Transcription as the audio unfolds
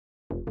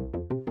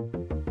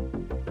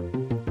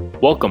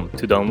Welcome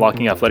to the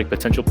Unlocking Athletic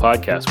Potential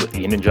podcast with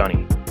Ian and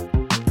Johnny.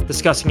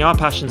 Discussing our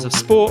passions of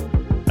sport,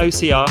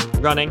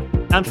 OCR, running,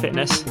 and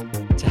fitness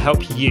to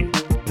help you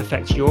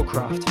perfect your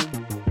craft.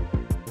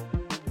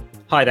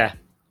 Hi there,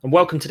 and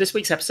welcome to this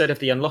week's episode of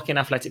the Unlocking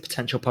Athletic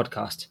Potential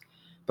podcast.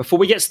 Before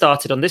we get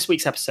started on this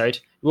week's episode,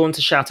 we want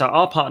to shout out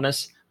our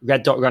partners,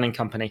 Red Dot Running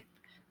Company.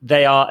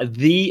 They are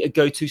the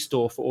go-to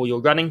store for all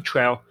your running,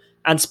 trail,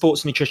 and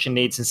sports nutrition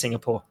needs in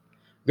Singapore.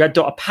 Red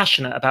Dot are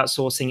passionate about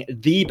sourcing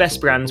the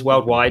best brands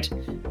worldwide.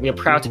 We are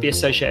proud to be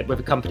associated with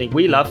a company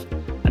we love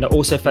and are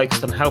also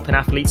focused on helping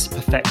athletes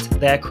perfect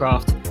their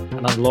craft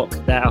and unlock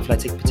their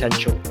athletic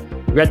potential.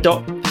 Red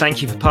Dot,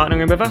 thank you for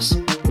partnering with us.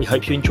 We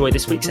hope you enjoy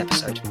this week's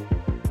episode.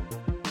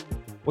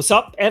 What's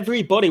up,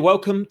 everybody?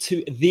 Welcome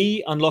to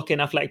the Unlocking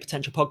Athletic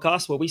Potential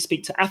podcast, where we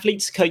speak to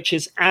athletes,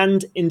 coaches,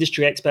 and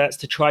industry experts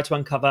to try to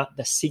uncover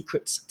the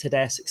secrets to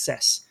their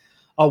success.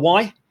 Our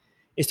why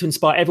is to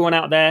inspire everyone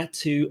out there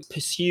to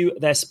pursue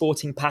their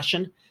sporting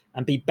passion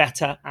and be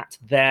better at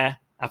their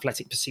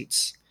athletic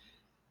pursuits.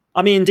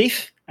 I'm Ian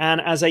Deef,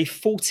 and as a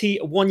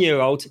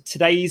 41-year-old,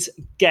 today's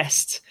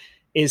guest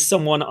is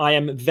someone I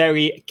am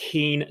very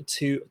keen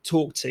to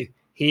talk to.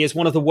 He is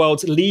one of the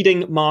world's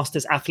leading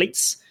masters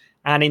athletes,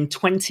 and in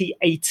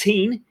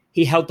 2018,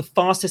 he held the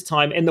fastest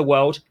time in the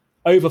world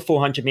over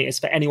 400 meters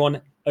for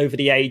anyone over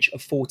the age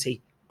of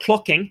 40,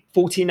 clocking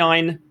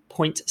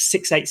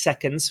 49.68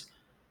 seconds,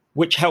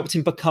 which helped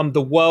him become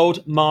the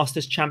World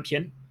Masters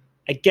champion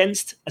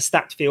against a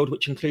stacked field,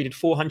 which included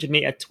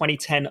 400-meter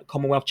 2010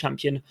 Commonwealth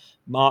champion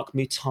Mark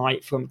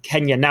Mutai from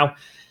Kenya. Now,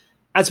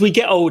 as we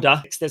get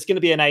older, there's going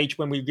to be an age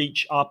when we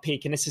reach our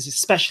peak, and this is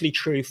especially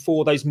true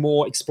for those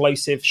more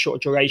explosive,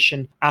 short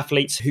duration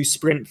athletes who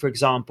sprint, for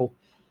example.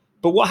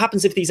 But what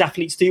happens if these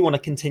athletes do want to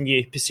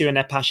continue pursuing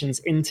their passions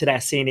into their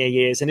senior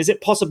years? And is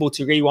it possible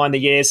to rewind the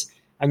years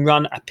and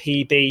run a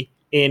PB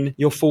in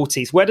your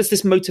 40s? Where does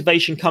this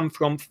motivation come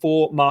from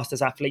for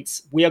masters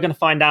athletes? We are going to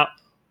find out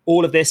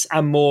all of this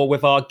and more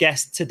with our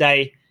guest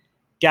today,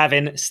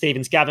 Gavin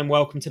Stevens. Gavin,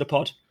 welcome to the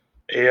pod.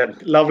 Ian,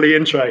 lovely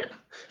intro.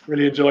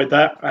 Really enjoyed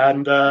that,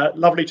 and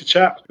lovely to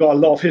chat. Got a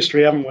lot of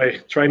history, haven't we?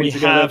 Training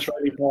together,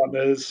 training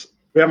partners.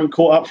 We haven't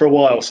caught up for a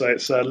while, so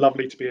it's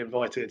lovely to be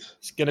invited.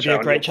 It's going to be a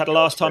great chat. The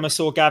last time I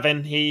saw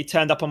Gavin, he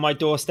turned up on my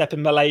doorstep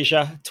in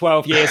Malaysia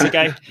 12 years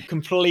ago,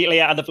 completely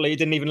out of the blue,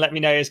 didn't even let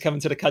me know he was coming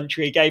to the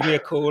country. He gave me a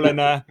call,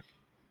 and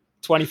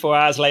 24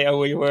 hours later,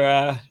 we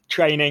were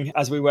training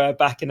as we were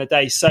back in the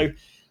day. So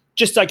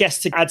just, I guess,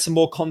 to add some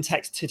more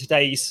context to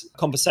today's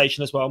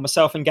conversation as well,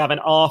 myself and Gavin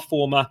are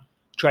former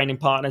training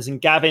partners, and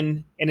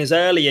Gavin, in his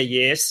earlier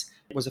years,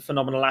 was a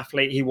phenomenal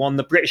athlete. He won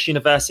the British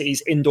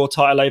University's indoor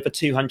title over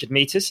 200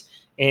 metres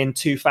in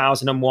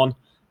 2001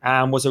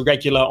 and was a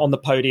regular on the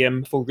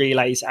podium for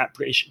relays at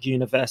British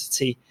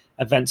University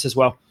events as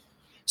well.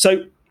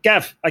 So,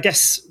 Gav, I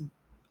guess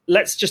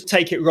let's just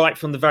take it right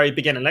from the very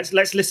beginning. Let's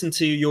listen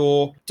to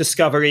your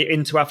discovery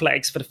into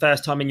athletics for the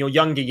first time in your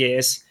younger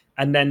years,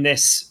 and then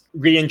this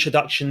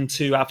reintroduction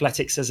to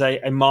athletics as a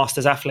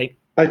masters athlete.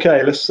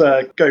 Okay, let's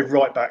go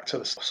right back to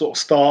the sort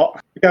of start.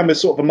 Began with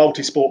sort of a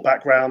multi-sport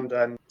background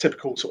and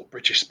typical sort of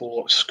British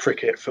sports,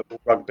 cricket, football,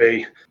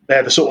 rugby.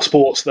 They're the sort of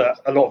sports that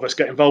a lot of us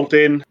get involved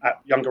in at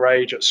younger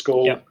age at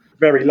school. Yep.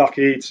 Very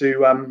lucky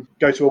to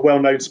go to a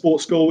well-known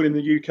sports school in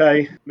the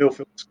UK,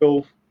 Millfield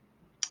School.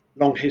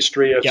 Long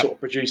history of sort of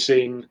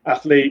producing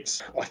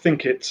athletes. I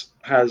think it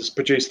has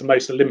produced the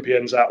most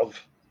Olympians out of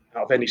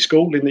any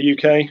school in the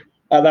UK.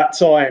 At that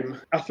time,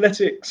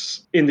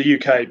 athletics in the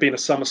UK, being a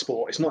summer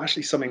sport, it's not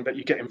actually something that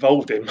you get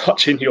involved in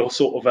much in your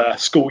sort of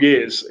school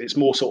years. It's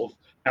more sort of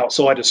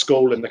outside of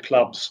school and the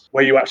clubs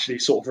where you actually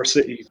sort of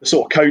receive the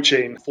sort of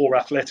coaching for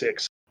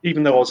athletics.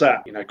 Even though I was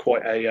at,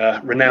 quite a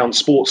renowned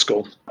sports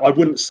school, I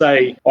wouldn't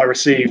say I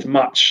received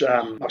much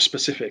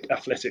specific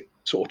athletic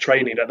sort of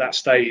training at that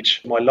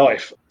stage in my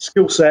life.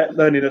 Skill set,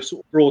 learning a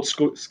sort of broad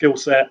skill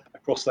set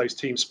across those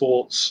team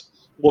sports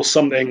was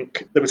something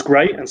that was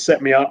great and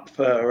set me up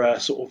for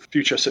sort of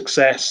future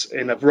success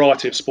in a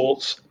variety of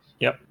sports.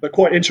 Yep. But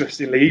quite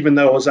interestingly, even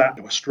though I was at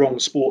a strong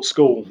sports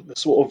school, the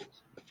sort of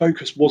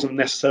focus wasn't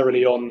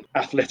necessarily on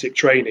athletic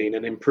training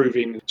and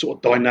improving sort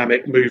of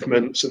dynamic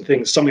movements and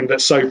things, something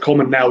that's so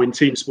common now in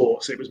team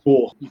sports. It was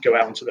more, you go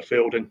out onto the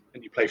field and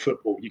you play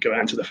football, you go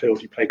out into the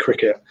field, you play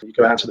cricket, you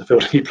go out into the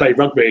field and you play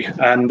rugby.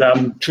 And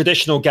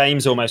traditional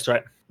games almost,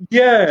 right?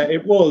 Yeah,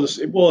 it was.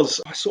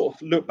 I sort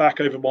of look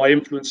back over my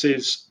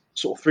influences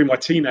sort of through my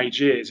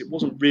teenage years. It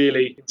wasn't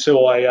really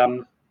until I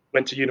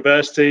went to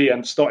university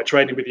and started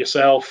training with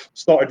yourself,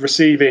 started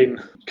receiving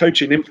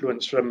coaching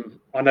influence from,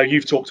 I know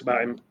you've talked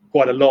about him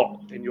quite a lot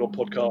in your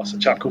podcast, a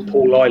chap called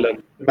Paul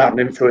Island, the amount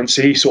of influence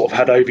he sort of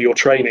had over your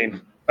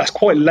training. That's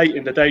quite late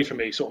in the day for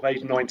me, sort of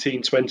age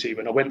 19, 20,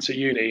 when I went to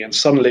uni, and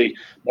suddenly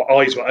my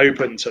eyes were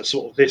open to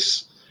sort of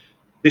this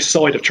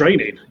side of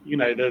training,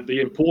 the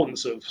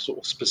importance of sort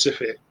of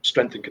specific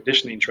strength and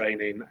conditioning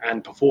training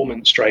and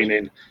performance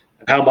training,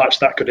 and how much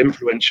that could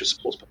influence your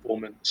sports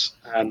performance.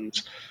 And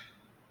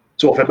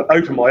sort of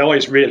opened my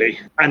eyes really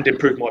and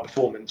improved my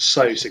performance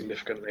so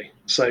significantly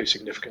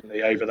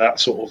over that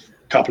sort of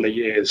couple of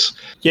years.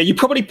 Yeah, you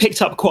probably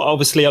picked up quite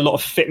obviously a lot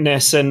of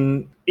fitness,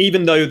 and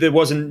even though there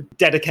wasn't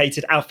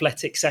dedicated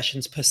athletic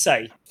sessions per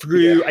se,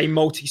 through a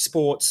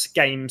multi-sports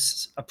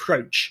games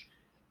approach,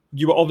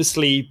 you were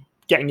obviously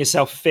getting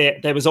yourself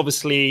fit. There was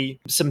obviously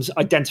some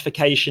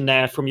identification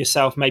there from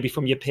yourself, maybe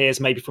from your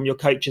peers, maybe from your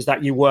coaches,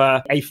 that you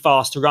were a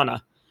fast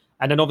runner.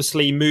 And then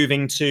obviously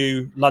moving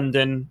to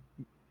London,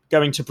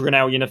 going to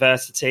Brunel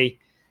University,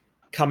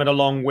 coming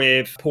along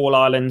with Paul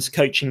Ireland's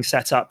coaching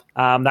setup,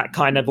 that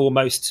kind of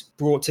almost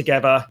brought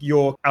together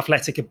your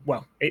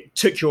it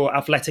took your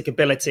athletic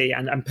ability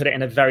and put it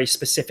in a very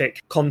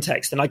specific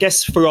context. And I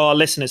guess for our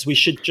listeners, we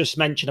should just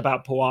mention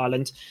about Paul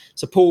Ireland.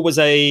 So Paul was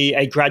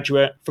a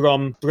graduate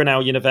from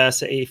Brunel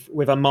University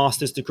with a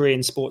master's degree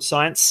in sports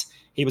science.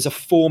 He was a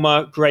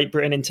former Great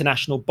Britain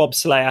international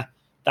bobslayer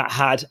that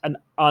had an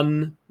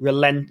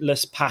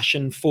unrelentless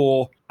passion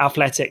for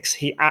athletics.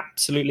 He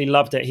absolutely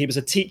loved it. He was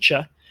a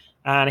teacher,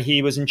 and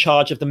he was in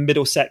charge of the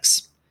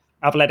Middlesex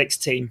athletics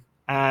team.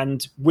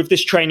 And with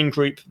this training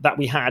group that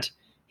we had,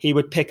 he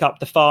would pick up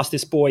the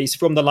fastest boys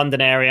from the London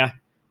area,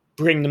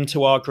 bring them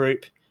to our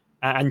group,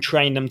 and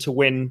train them to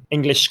win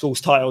English schools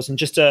titles. And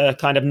just to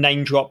kind of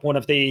name drop one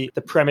of the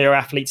premier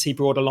athletes he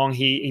brought along,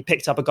 he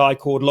picked up a guy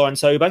called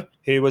Lawrence Obo,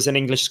 who was an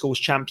English schools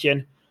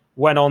champion,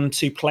 went on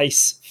to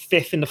place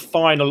 5th in the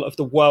final of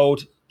the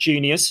World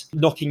Juniors,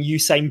 knocking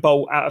Usain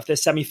Bolt out of the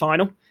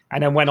semi-final.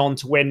 And then went on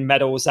to win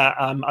medals at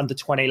under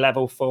 20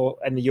 level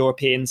in the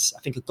Europeans, I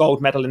think a gold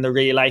medal in the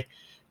relay,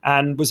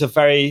 and was a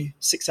very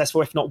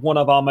successful, if not one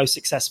of our most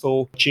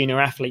successful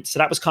junior athletes. So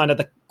that was kind of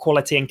the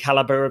quality and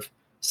caliber of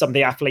some of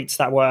the athletes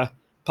that were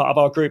part of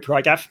our group,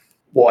 right, Gav?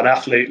 What an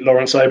athlete,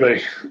 Lawrence Obo.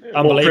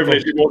 Unbelievable. What a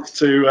privilege it was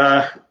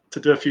to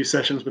do a few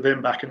sessions with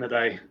him back in the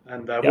day.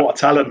 And what a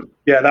talent.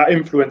 Yeah, that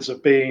influence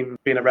of being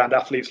around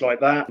athletes like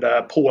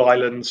that, Paul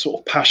Ireland's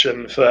sort of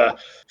passion for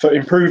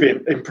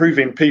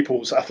improving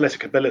people's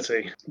athletic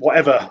ability,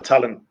 whatever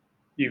talent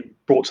you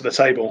brought to the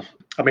table.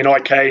 I mean, I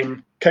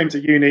came to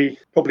uni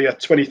probably a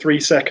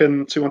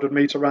 23-second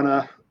 200-meter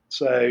runner,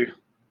 so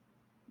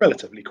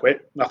relatively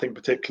quick, nothing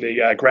particularly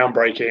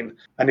groundbreaking.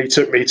 And he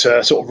took me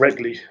to sort of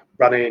regularly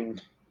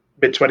running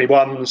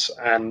mid-21s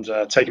and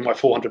taking my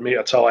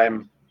 400-meter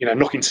time,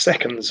 knocking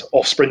seconds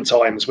off sprint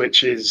times,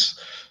 which is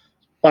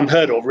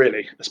unheard of,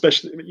 really.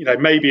 Especially,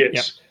 maybe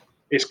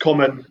it's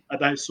common at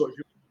those sort of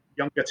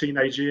younger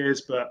teenage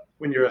years, but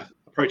when you're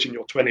approaching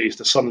your 20s,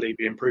 to suddenly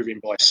be improving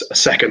by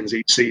seconds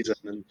each season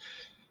and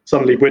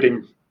suddenly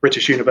winning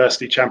British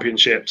University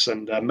championships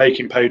and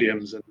making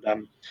podiums,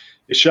 and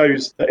it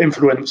shows the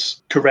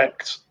influence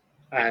correct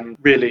and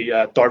really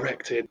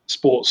directed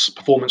sports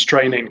performance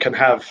training can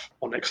have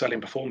on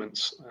excelling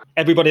performance.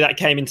 Everybody that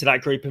came into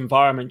that group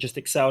environment just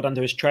excelled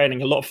under his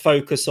training. A lot of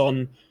focus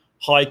on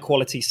high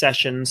quality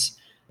sessions,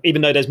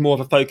 even though there's more of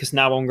a focus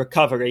now on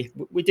recovery.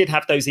 We did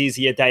have those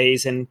easier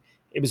days, and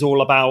it was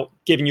all about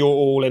giving your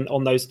all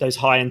on those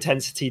high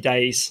intensity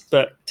days,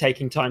 but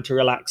taking time to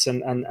relax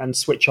and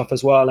switch off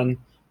as well. And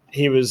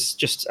he was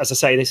just, as I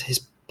say, his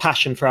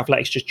passion for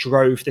athletics just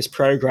drove this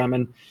program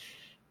and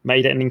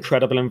made it an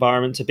incredible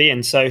environment to be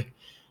in. So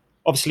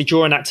obviously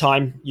during that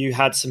time, you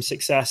had some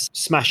success,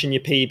 smashing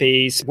your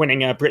PBs,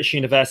 winning a British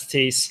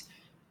University's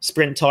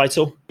sprint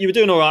title. You were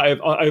doing all right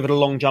over the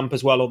long jump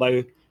as well,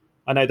 although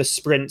I know the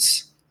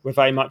sprints were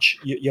very much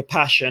your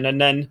passion.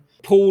 And then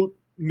Paul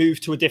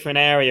moved to a different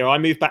area. I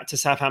moved back to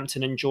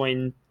Southampton and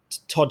joined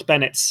Todd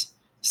Bennett's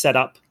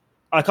setup.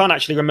 I can't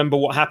actually remember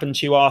what happened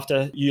to you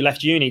after you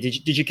left uni.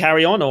 Did you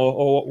carry on,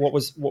 or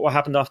what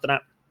happened after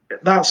that?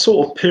 That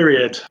sort of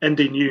period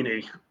ending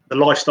uni, the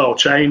lifestyle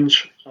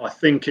change, I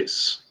think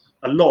it's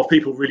a lot of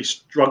people really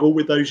struggle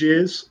with those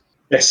years.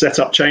 Their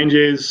setup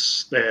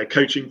changes, their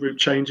coaching group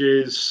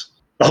changes,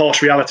 the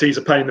harsh realities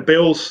of paying the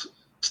bills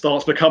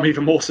starts to become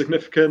even more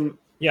significant.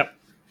 Yep.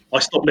 I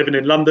stopped living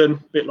in London,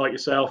 a bit like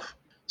yourself.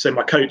 So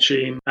my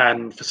coaching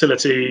and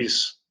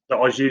facilities that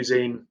I was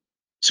using,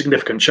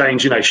 significant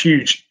change,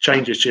 huge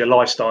changes to your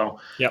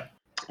lifestyle. Yep.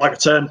 I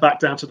returned back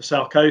down to the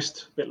south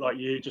coast, a bit like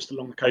you, just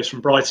along the coast from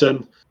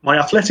Brighton. My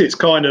athletics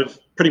kind of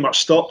pretty much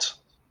stopped.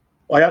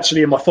 I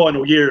actually, in my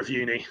final year of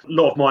uni, a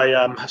lot of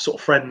my sort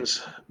of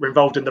friends were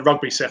involved in the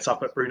rugby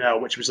setup at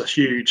Brunel, which was a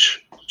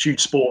huge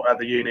sport at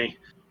the uni.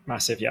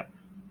 Massive, yeah.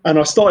 And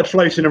I started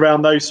floating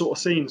around those sort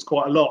of scenes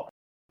quite a lot.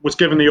 Was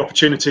given the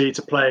opportunity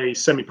to play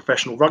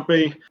semi-professional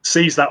rugby,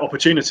 seized that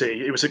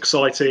opportunity. It was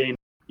exciting,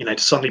 to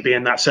suddenly be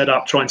in that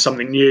setup, trying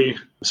something new.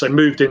 So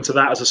moved into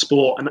that as a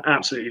sport and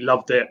absolutely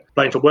loved it.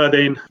 Playing for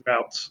Worthing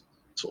about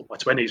sort of my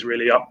 20s,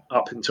 really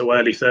up until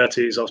early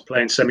 30s. I was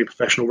playing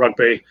semi-professional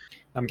rugby.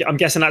 I'm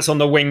guessing that's on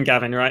the wing,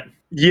 Gavin, right?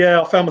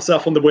 Yeah, I found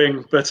myself on the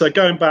wing. But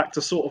going back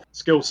to sort of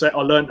skill set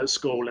I learned at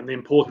school and the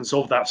importance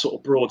of that sort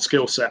of broad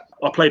skill set.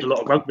 I played a lot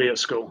of rugby at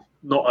school,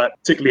 not at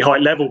particularly high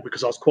level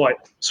because I was quite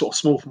sort of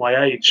small for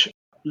my age.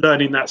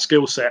 Learning that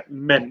skill set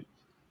meant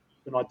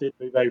when I did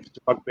move over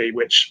to rugby,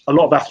 which a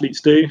lot of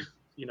athletes do,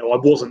 I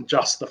wasn't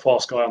just the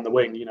fast guy on the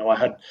wing. I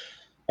had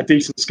a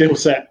decent skill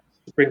set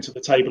to bring to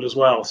the table as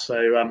well. So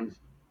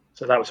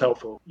that was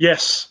helpful.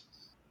 Yes,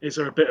 is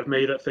there a bit of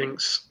me that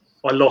thinks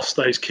I lost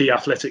those key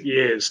athletic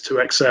years to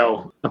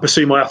excel and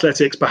pursue my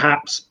athletics,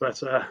 perhaps,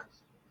 but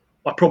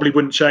I probably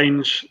wouldn't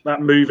change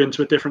that move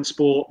into a different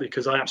sport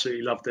because I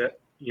absolutely loved it.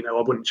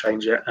 I wouldn't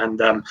change it.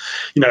 And,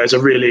 it's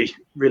a really,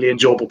 really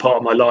enjoyable part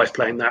of my life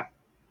playing that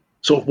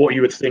sort of what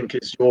you would think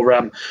is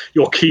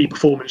your key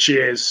performance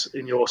years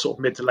in your sort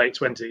of mid to late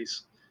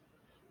 20s.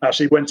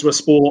 Actually went to a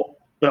sport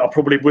that I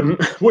probably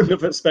wouldn't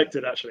have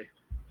expected, actually.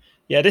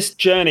 Yeah, this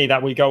journey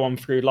that we go on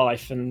through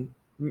life, and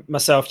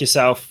myself,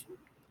 yourself,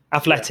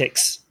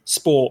 athletics,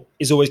 sport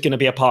is always going to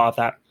be a part of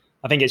that.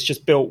 I think it's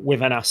just built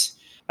within us.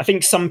 I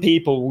think some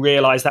people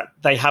realize that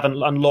they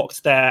haven't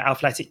unlocked their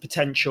athletic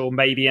potential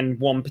maybe in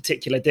one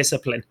particular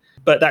discipline,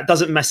 but that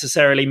doesn't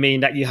necessarily mean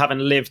that you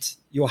haven't lived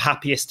your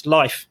happiest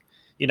life.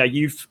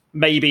 You've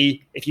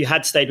maybe, if you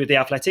had stayed with the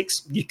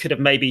athletics, you could have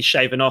maybe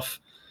shaven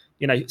off,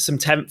 some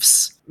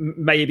tenths,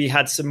 maybe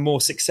had some more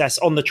success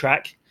on the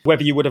track.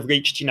 Whether you would have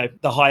reached,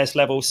 the highest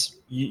levels,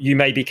 you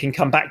maybe can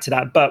come back to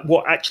that. But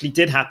what actually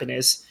did happen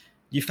is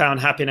you found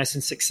happiness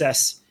and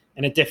success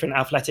in a different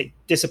athletic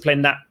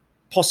discipline that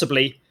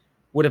possibly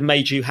would have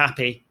made you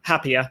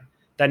happier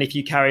than if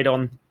you carried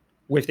on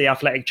with the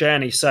athletic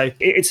journey. So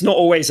it's not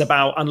always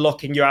about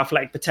unlocking your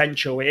athletic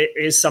potential. It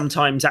is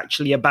sometimes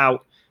actually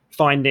about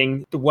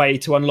finding the way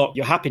to unlock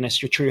your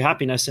happiness, your true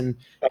happiness. And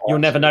you'll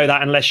never know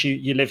that unless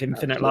you live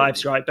infinite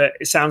lives, right? But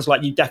it sounds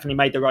like you definitely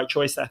made the right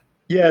choice there.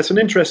 Yeah, it's an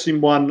interesting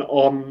one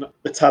on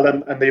the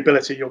talent and the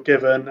ability you're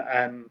given,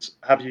 and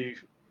have you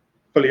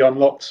fully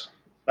unlocked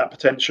that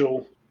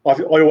potential. I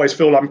always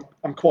feel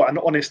I'm quite an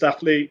honest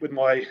athlete with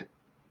my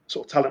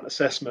sort of talent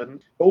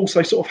assessment, but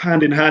also sort of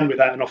hand in hand with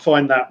that. And I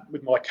find that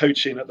with my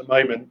coaching at the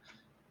moment,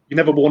 you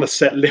never want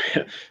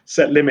to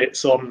set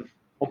limits on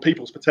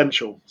people's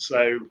potential.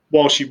 So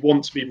whilst you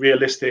want to be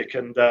realistic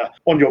and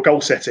on your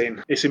goal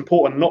setting, it's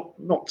important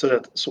not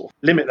to sort of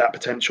limit that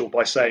potential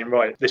by saying,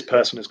 right, this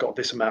person has got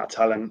this amount of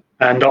talent.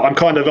 And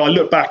I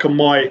look back on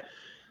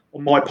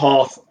my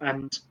path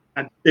and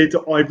did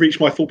I reach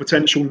my full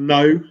potential?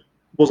 No.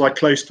 Was I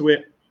close to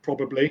it?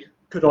 Probably.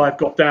 Could I have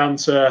got down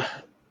to,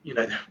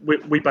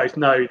 we both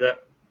know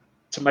that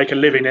to make a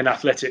living in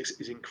athletics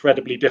is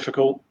incredibly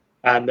difficult.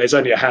 And there's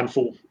only a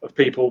handful of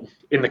people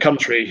in the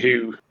country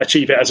who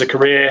achieve it as a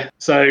career.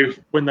 So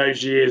when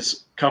those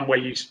years come where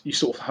you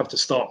sort of have to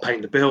start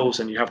paying the bills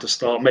and you have to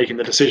start making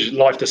the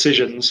life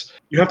decisions,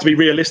 you have to be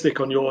realistic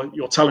on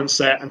your talent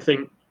set and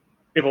think,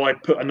 if I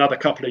put another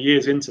couple of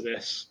years into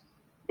this,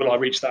 will I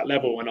reach that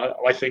level? And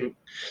I think,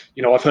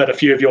 I've heard a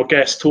few of your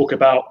guests talk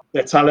about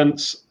their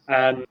talents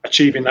and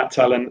achieving that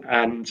talent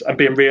and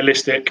being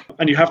realistic.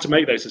 And you have to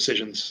make those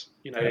decisions.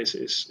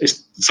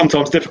 It's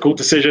sometimes difficult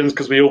decisions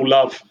because we all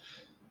love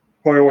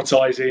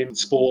prioritizing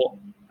sport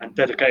and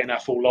dedicating our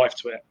full life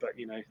to it. But,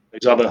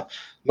 those other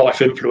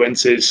life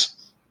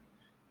influences,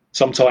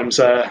 sometimes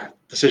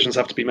decisions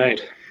have to be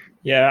made.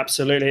 Yeah,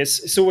 absolutely.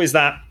 It's always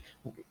that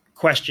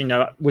question.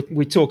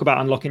 We talk about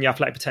unlocking your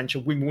athletic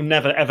potential. We will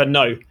never, ever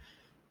know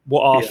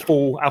what our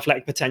full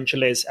athletic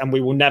potential is, and we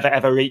will never,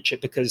 ever reach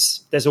it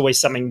because there's always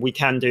something we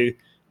can do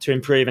to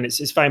improve. And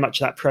it's very much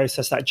that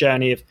process, that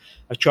journey of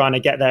trying to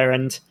get there.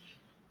 And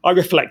I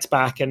reflect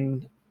back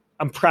and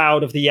I'm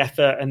proud of the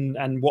effort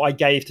and what I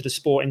gave to the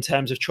sport in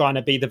terms of trying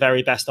to be the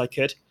very best I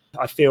could.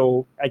 I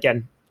feel,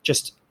 again,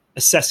 just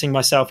assessing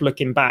myself,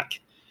 looking back,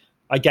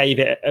 I gave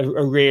it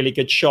a really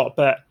good shot.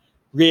 But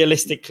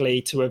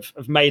realistically, to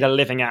have made a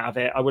living out of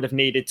it, I would have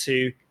needed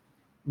to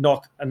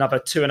knock another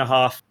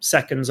 2.5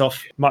 seconds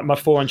off my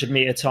 400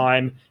 meter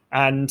time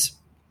and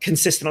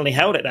consistently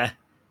held it there.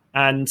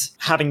 And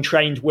having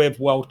trained with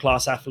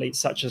world-class athletes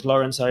such as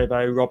Lawrence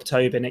Obo, Rob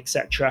Tobin,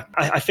 etc.,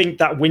 I think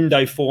that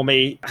window for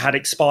me had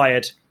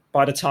expired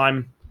by the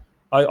time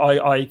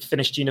I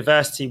finished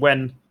university,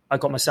 when I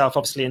got myself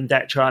obviously in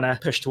debt trying to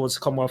push towards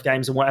the Commonwealth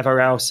Games and whatever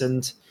else.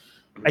 And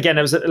again,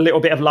 there was a little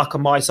bit of luck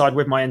on my side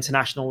with my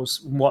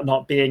internationals and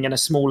whatnot, being in a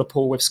smaller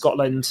pool with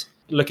Scotland.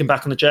 Looking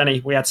back on the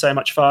journey, we had so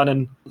much fun.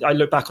 And I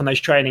look back on those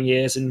training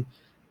years, and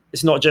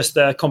it's not just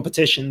the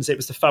competitions, it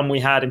was the fun we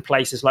had in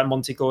places like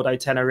Monte Gordo,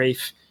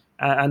 Tenerife.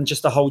 And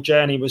just the whole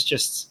journey was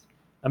just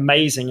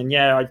amazing. And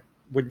yeah, I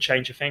wouldn't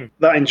change a thing.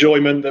 That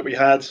enjoyment that we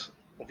had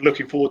of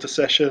looking forward to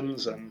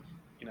sessions and,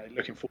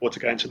 looking forward to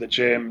going to the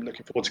gym,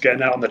 looking forward to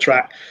getting out on the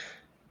track,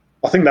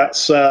 I think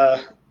that's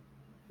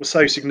was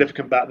so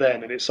significant back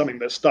then. And it's something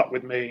that stuck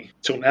with me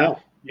till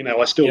now.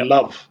 I still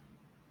love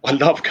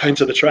going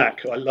to the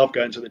track. I love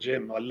going to the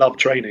gym. I love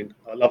training.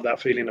 I love that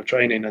feeling of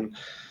training. And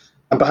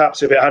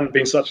perhaps if it hadn't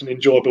been such an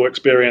enjoyable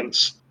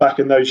experience back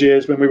in those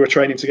years when we were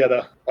training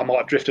together, I might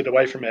have drifted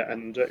away from it,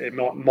 and it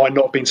might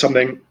not have been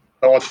something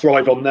that I'd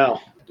thrive on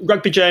now.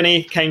 Rugby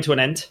journey came to an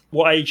end.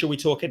 What age are we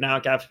talking now,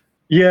 Gav?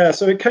 Yeah,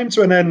 so it came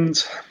to an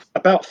end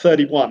about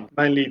 31.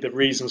 Mainly the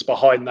reasons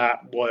behind that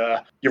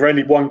were you're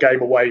only one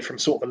game away from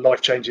sort of a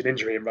life-changing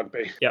injury in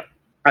rugby. Yeah.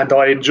 And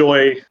I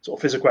enjoy sort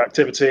of physical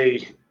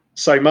activity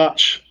so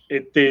much.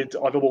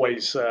 I've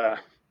always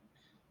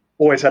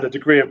had a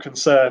degree of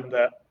concern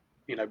that,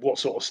 what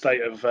sort of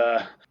state of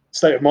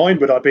state of mind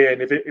would I be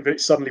in if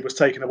it suddenly was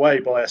taken away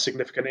by a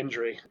significant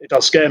injury? It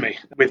does scare me.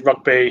 With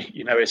rugby,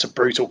 it's a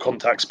brutal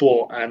contact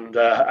sport, and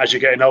as you're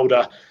getting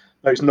older,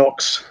 those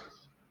knocks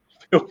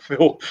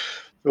feel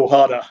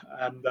harder,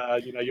 and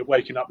you're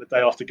waking up the day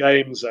after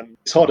games, and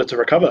it's harder to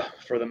recover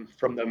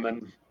from them.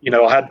 And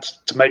I had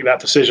to make that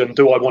decision: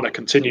 do I want to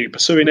continue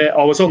pursuing it?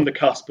 I was on the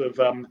cusp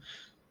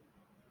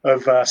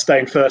of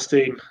staying first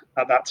team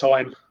at that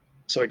time,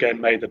 so again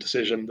made the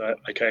decision that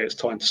okay, it's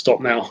time to stop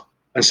now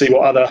and see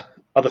what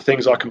other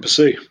things I can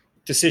pursue.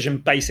 Decision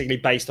basically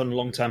based on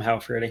long-term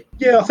health, really.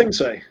 Yeah, I think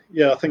so.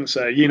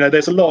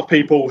 There's a lot of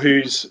people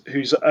whose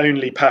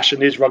only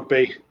passion is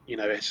rugby.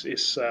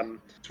 It's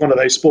one of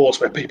those sports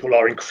where people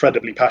are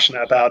incredibly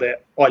passionate about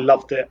it. I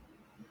loved it,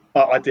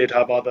 but I did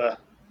have other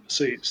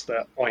pursuits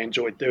that I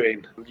enjoyed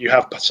doing. You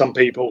have some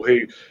people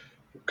who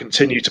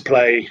continue to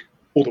play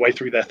all the way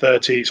through their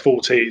 30s,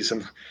 40s,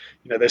 and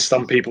there's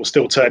some people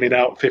still turning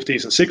out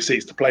 50s and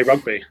 60s to play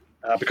rugby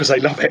because they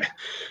love it.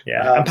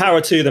 Yeah, and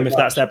power to them if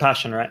that's their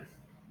passion, right?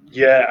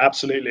 Yeah,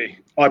 absolutely.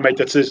 I made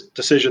the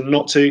decision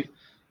not to,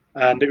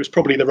 and it was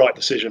probably the right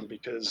decision,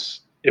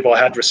 because if I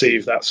had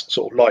received that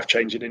sort of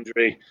life-changing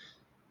injury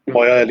in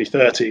my early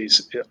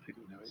 30s,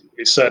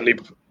 it certainly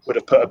would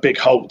have put a big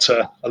halt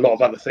to a lot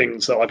of other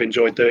things that I've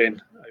enjoyed doing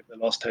over the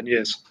last 10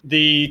 years.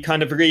 The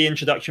kind of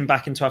reintroduction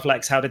back into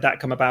athletics, how did that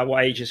come about?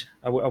 What ages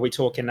are we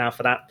talking now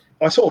for that?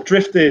 I sort of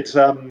drifted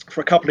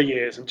for a couple of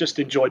years and just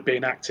enjoyed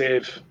being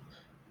active.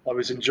 I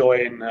was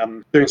enjoying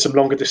doing some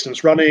longer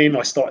distance running.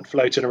 I started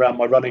floating around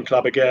my running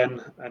club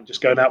again and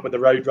just going out with the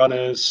road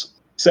runners.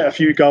 Set a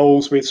few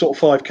goals with sort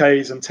of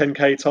 5Ks and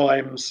 10K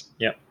times.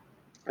 Yeah.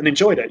 And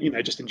enjoyed it,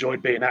 just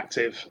enjoyed being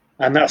active.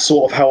 And that's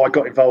sort of how I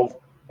got involved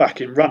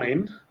back in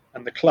running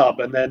and the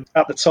club. And then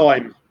at the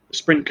time, the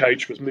sprint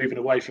coach was moving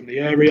away from the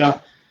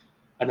area,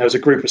 and there was a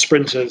group of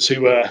sprinters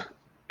who were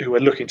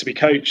looking to be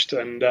coached.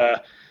 And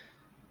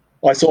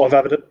I sort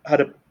of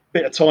had a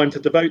bit of time to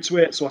devote to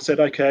it, so I said,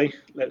 okay,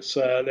 let's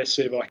see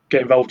if I can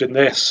get involved in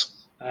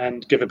this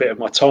and give a bit of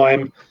my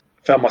time.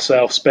 Found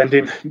myself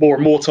spending more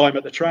and more time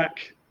at the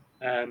track,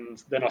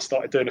 and then I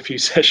started doing a few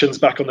sessions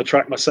back on the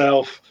track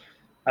myself.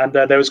 And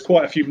there was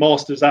quite a few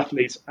masters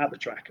athletes at the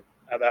track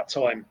at that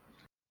time.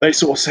 They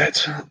sort of said,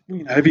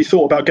 have you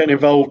thought about getting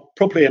involved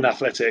properly in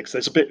athletics?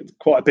 There's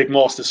quite a big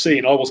masters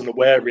scene. I wasn't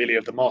aware really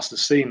of the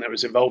masters scene that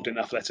was involved in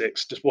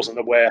athletics. Just wasn't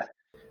aware.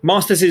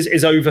 Masters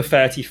is over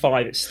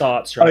 35, it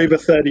starts, right? Over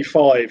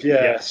 35,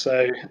 yeah.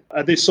 So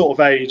at this sort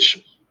of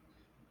age,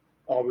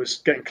 I was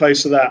getting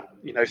close to that.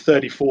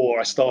 34,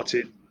 I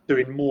started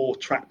doing more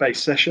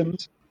track-based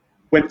sessions.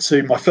 Went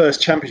to my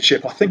first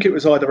championship. I think it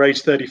was either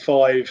age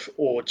 35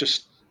 or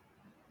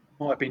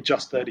might have been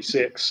just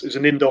 36. It was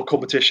an indoor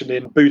competition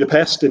in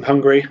Budapest in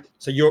Hungary.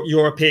 So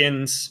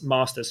Europeans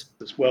Masters?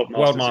 It's World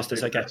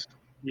Masters, okay.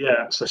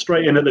 Yeah, so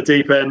straight in at the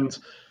deep end.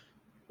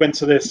 Went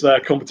to this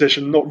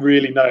competition not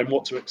really knowing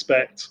what to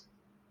expect.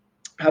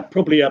 Had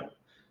probably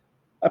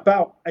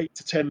about 8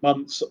 to 10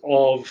 months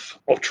of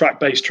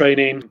track-based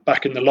training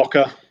back in the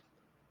locker.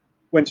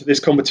 Went to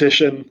this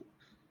competition.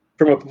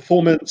 From a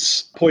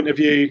performance point of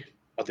view,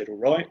 I did all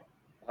right.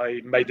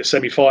 I made the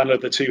semi-final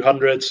of the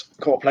 200s,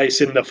 got a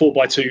place in the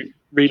 4x2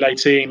 relay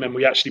team, and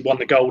we actually won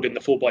the gold in the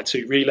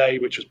 4x2 relay,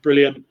 which was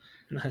brilliant.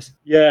 Nice.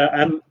 Yeah,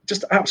 and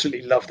just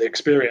absolutely loved the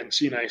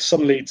experience.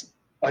 Suddenly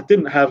I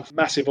didn't have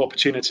massive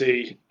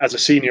opportunity as a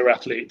senior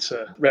athlete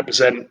to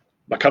represent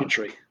my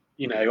country.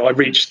 I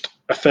reached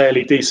a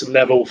fairly decent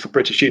level for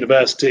British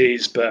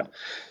universities, but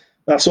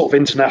that sort of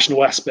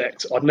international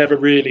aspect, I'd never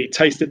really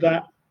tasted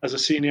that as a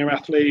senior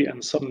athlete,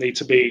 and suddenly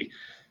to be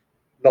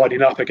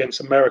lining up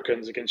against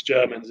Americans, against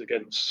Germans,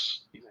 against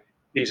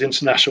these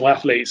international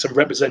athletes and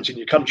representing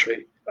your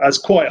country. As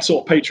quite a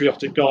sort of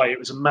patriotic guy, it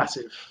was a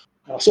massive,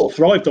 I sort of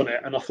thrived on it,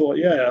 and I thought,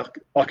 yeah,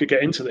 I could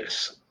get into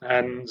this.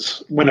 And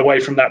went away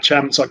from that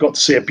chance. I got to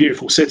see a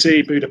beautiful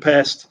city,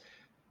 Budapest,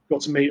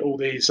 got to meet all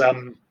these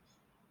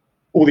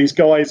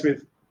guys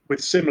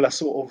with similar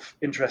sort of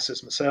interests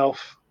as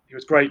myself. It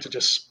was great to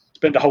just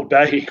spend a whole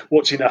day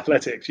watching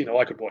athletics.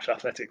 I could watch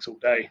athletics all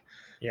day.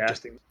 Yeah,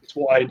 it's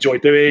what I enjoy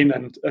doing,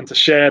 and to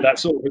share that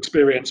sort of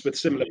experience with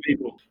similar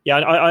people. Yeah,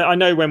 I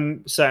know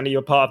when certainly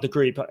you're part of the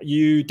group,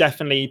 you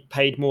definitely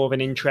paid more of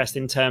an interest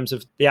in terms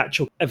of the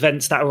actual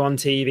events that were on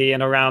TV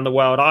and around the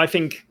world. I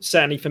think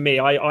certainly for me,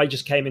 I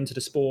just came into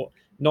the sport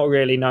not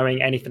really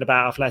knowing anything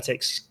about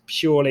athletics,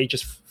 purely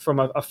just from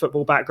a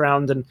football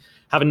background and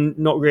having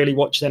not really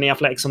watched any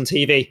athletics on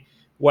TV,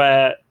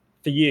 where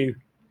for you,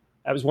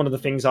 that was one of the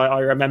things I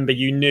remember.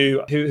 You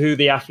knew who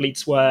the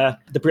athletes were,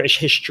 the British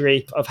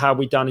history of how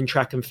we'd done in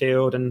track and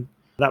field. And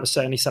that was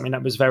certainly something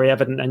that was very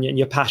evident, and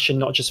your passion,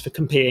 not just for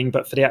competing,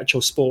 but for the actual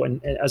sport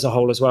as a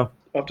whole as well.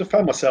 I've just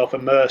found myself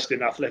immersed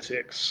in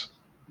athletics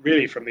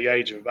really from the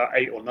age of about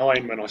 8 or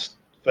 9 when I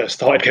first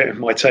started getting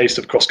my taste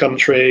of cross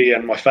country,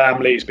 and my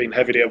family's been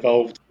heavily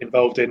involved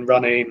in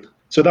running.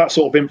 So that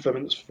sort of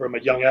influence from a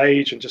young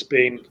age and just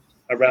being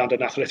around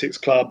an athletics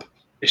club,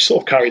 it's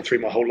sort of carried through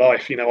my whole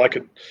life.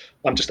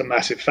 I'm just a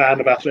massive fan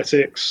of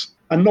athletics,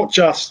 and not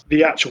just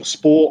the actual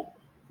sport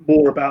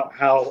more about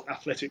how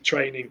athletic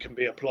training can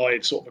be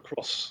applied sort of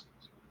across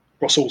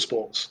all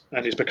sports,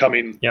 and is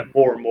becoming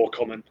more and more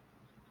common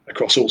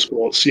across all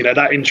sports.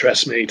 That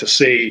interests me to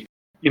see,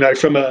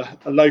 from a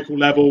local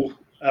level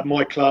at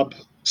my club,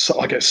 so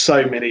I get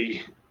so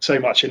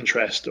much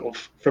interest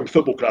from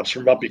football clubs,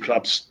 from rugby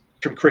clubs,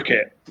 from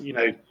cricket.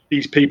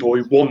 These people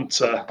who want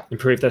to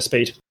improve their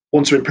speed,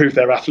 want to improve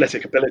their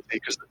athletic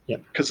ability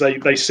because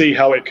they see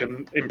how it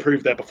can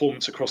improve their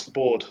performance across the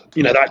board.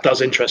 That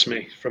does interest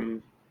me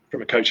from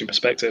a coaching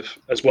perspective,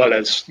 as well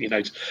as,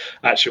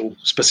 actual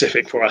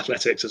specific for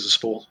athletics as a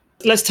sport.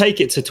 Let's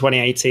take it to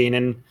 2018,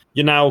 and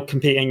you're now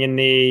competing in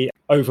the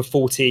over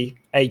 40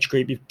 age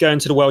group. You're going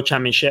to the World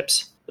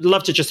Championships. I'd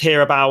love to just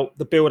hear about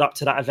the build up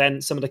to that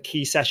event, some of the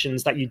key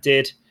sessions that you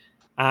did,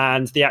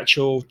 and the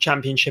actual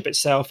championship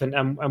itself,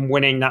 and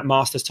winning that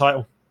Masters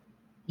title.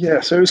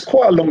 Yeah, so it was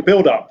quite a long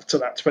build up to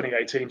that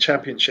 2018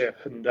 championship.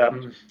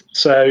 And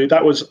so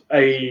that was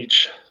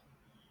age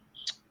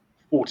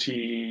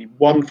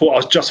 41. I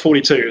was just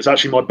 42. It was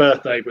actually my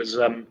birthday was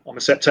on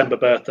a September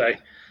birthday.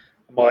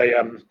 My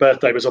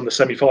birthday was on the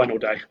semi-final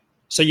day.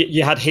 So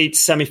you had heat,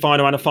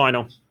 semi-final and a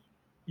final?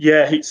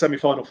 Yeah, heat,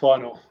 semi-final,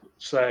 final.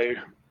 So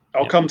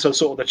I'll come to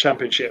sort of the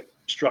championship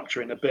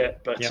structure in a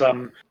bit. But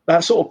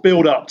that sort of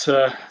build up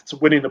to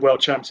winning the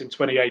World Champs in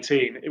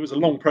 2018, it was a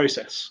long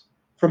process.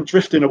 From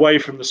drifting away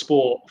from the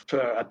sport for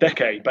a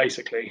decade,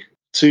 basically,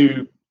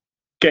 to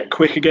get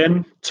quick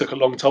again took a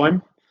long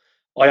time.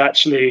 I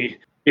actually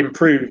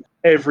improved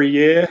every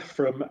year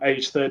from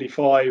age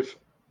 35,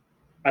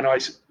 and I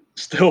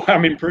still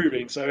am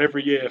improving. So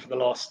every year for the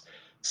last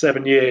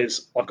 7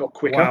 years, I've got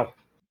quicker,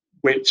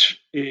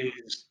 which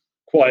is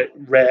quite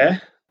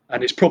rare.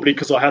 And it's probably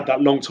because I had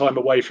that long time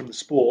away from the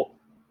sport.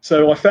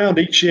 So I found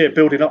each year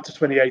building up to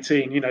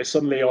 2018,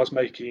 suddenly I was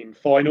making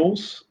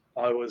finals.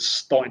 I was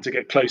starting to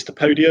get close to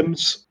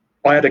podiums.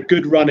 I had a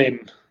good run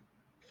in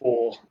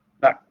for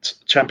that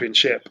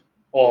championship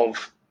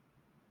of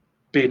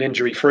being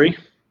injury free,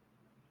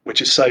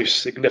 which is so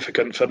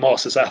significant for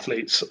Masters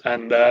athletes.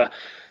 And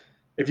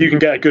if you can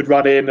get a good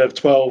run in of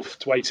 12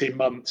 to 18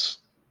 months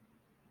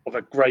of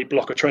a great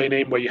block of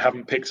training where you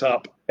haven't picked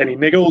up any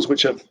niggles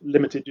which have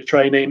limited your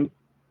training,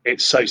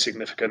 it's so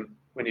significant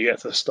when you get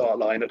to the start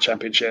line at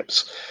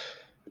championships,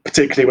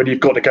 particularly when you've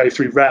got to go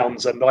through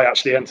rounds. And I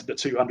actually entered the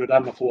 200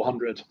 and the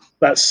 400.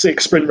 That's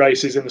 6 sprint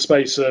races in the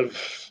space of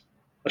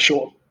a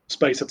short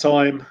space of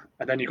time.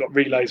 And then you've got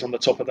relays on the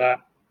top of that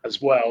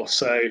as well.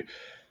 So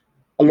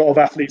a lot of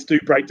athletes do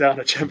break down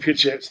at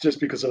championships just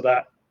because of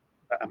that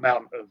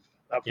amount of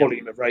that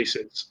volume of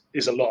races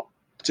is a lot,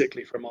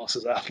 particularly for a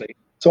Masters athlete.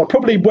 So I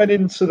probably went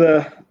into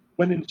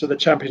the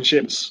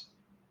championships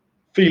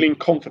feeling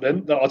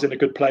confident that I was in a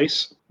good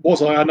place.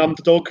 Was I an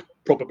underdog?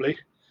 Probably.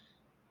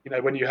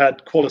 When you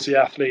had quality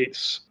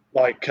athletes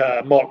like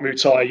Mark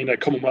Mutai,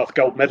 Commonwealth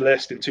gold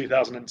medalist in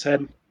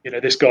 2010,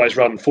 this guy's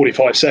run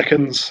 45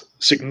 seconds,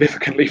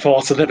 significantly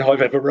faster than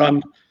I've ever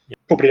run.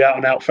 Probably out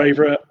and out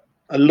favourite.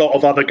 A lot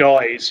of other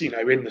guys, in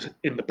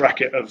the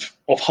bracket of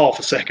half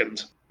a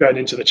second going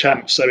into the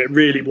champs. So it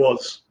really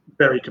was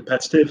very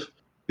competitive.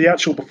 The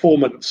actual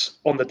performance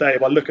on the day,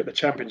 if I look at the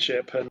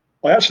championship, and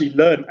I actually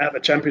learned at the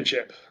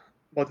championship,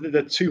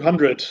 the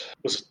 200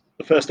 was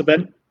the first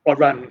event. I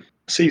ran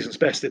season's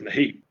best in the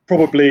heat.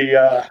 Probably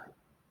not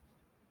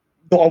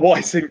a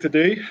wise thing to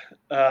do,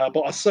 but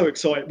I was so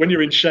excited. When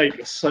you're in shape,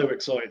 you're so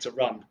excited to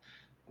run.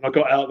 And I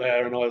got out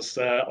there and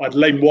I'd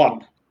lane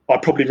one. I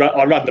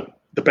ran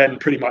the bend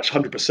pretty much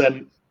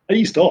 100%. I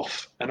eased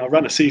off and I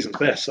ran a season's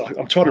best. So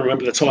I'm trying to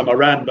remember the time I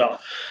ran, but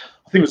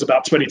I think it was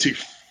about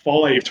 22.5,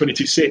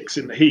 22.6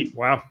 in the heat.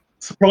 Wow.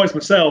 Surprised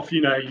myself,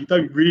 you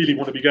don't really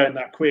want to be going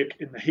that quick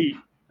in the heat.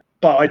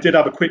 But I did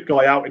have a quick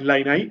guy out in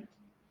lane 8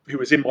 who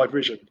was in my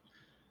vision.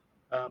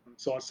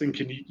 So I was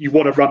thinking, you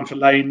want to run for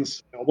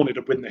lanes. I wanted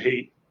to win the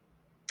heat.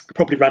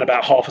 Probably ran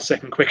about half a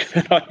second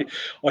quicker than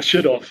I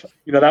should have.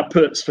 That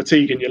puts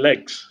fatigue in your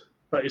legs.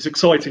 But it's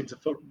exciting to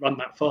run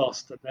that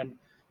fast. And then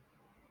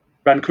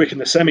ran quick in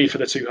the semi for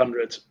the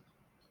 200.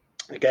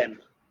 Again,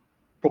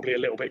 probably a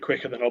little bit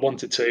quicker than I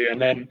wanted to.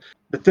 And then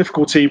the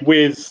difficulty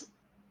with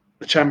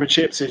the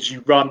championships is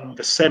you run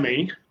the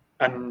semi,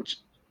 and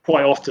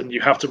quite often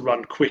you have to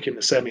run quick in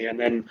the semi. And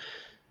then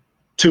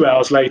 2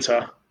 hours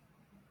later,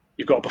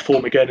 you've got to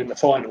perform again in the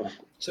final.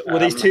 So were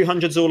these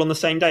 200s all on the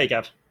same day,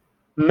 Gav?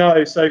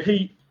 No, so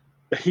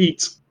the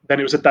heat, then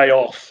it was a day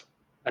off.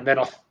 And then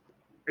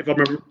if I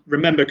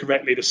remember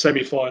correctly, the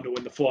semi-final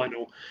and the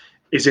final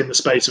is in the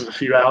space of a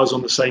few hours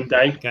on the same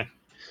day,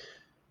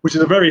 which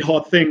is a very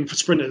hard thing for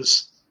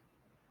sprinters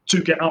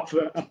to get up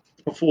for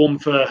perform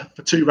for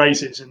 2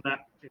 races in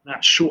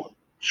that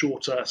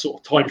shorter sort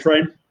of time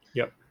frame.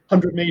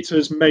 100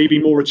 meters may be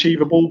more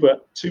achievable,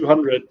 but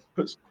 200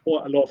 puts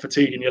quite a lot of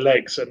fatigue in your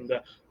legs. And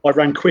I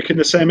ran quick in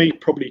the semi,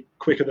 probably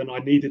quicker than I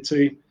needed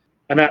to,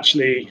 and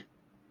actually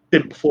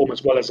didn't perform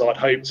as well as I'd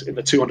hoped in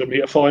the 200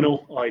 meter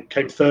final. I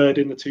came 3rd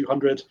in the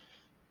 200.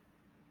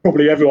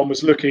 Probably everyone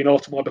was looking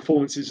after my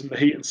performances in the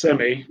heat and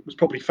semi, was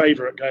probably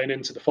favourite going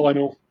into the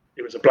final.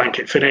 It was a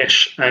blanket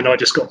finish and I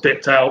just got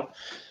dipped out.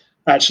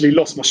 actually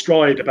lost my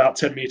stride about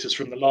 10 metres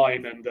from the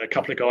line, and a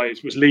couple of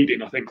guys was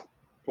leading, I think,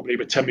 probably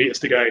with 10 metres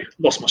to go.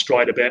 Lost my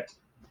stride a bit,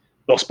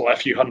 lost by a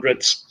few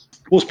hundreds.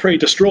 Was pretty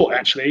distraught,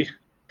 actually,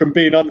 from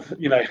being on,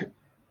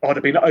 I'd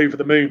have been over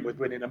the moon with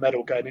winning a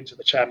medal going into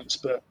the champs,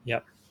 but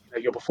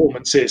your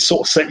performances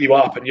sort of set you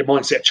up and your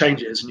mindset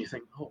changes and you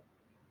think, oh,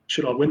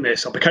 should I win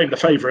this? I became the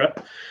favourite.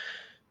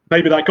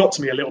 Maybe that got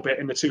to me a little bit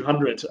in the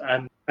 200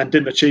 and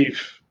didn't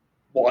achieve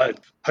what I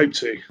hoped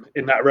to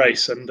in that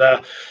race. And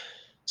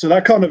so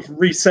that kind of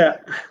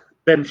reset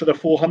then for the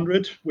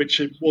 400, which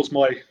was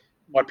my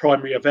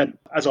primary event.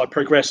 As I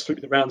progressed through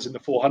the rounds in the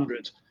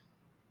 400,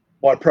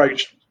 my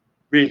approach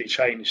really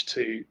changed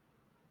to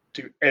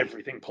do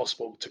everything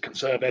possible to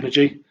conserve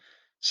energy.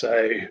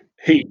 So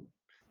heat,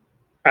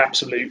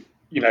 absolute,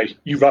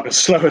 you run as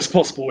slow as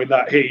possible in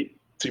that heat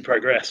to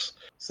progress.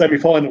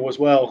 Semi-final as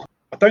well.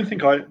 I don't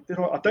think I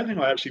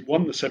actually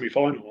won the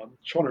semi-final. I'm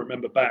trying to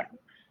remember back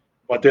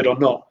if I did or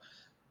not.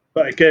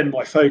 But again,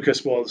 my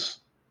focus was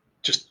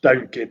just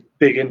don't get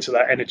big into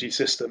that energy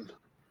system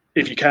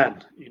if you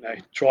can.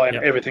 Try and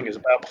everything is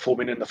about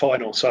performing in the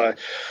final. So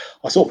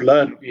I sort of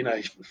learned,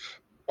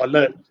 I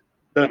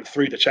learned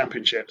through the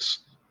championships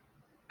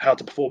how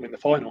to perform in the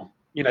final.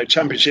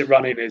 Championship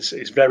running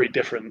is very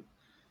different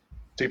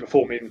to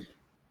performing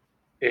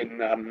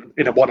in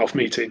a one-off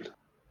meeting.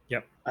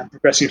 Yep. And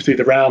progressing through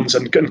the rounds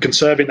and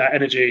conserving that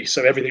energy,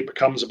 so everything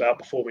becomes about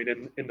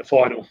performing in the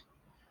final.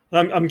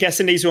 I'm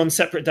guessing these are on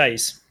separate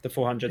days, the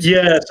 400s.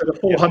 Yeah, so the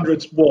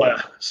 400s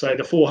were. So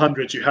the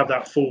 400s, you have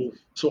that full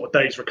sort of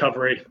day's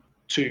recovery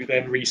to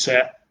then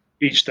reset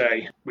each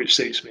day, which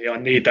suits me. I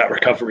need that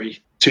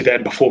recovery to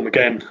then perform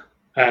again.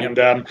 And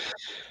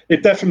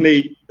it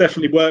definitely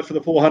worked for the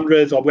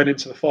 400s. I went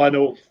into the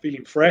final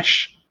feeling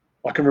fresh.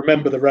 I can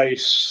remember the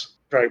race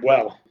very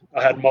well.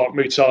 I had Mark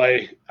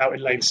Mutai out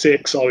in lane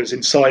 6. I was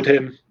inside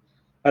him,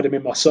 had him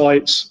in my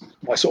sights.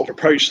 My sort of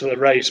approach to the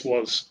race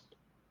was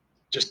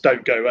just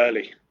don't go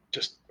early.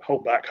 Just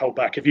hold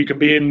back. If you can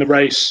be in the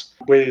race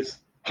with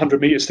 100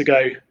 metres to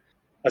go,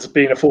 as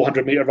being a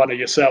 400-metre runner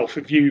yourself,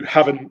 if you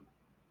haven't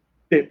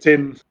dipped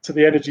into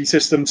the energy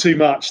system too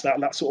much,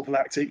 that sort of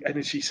lactic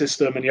energy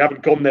system, and you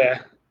haven't gone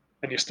there,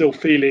 and you're still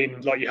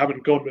feeling like you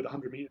haven't gone with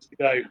 100 metres to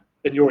go,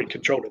 then you're in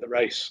control of the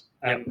race.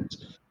 And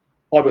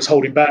I was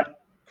holding back,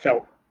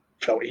 felt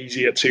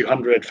easy at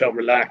 200, felt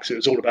relaxed. It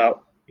was all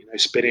about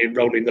spinning,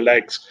 rolling the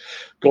legs.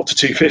 Got to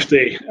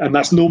 250, and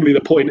that's normally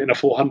the point in a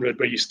 400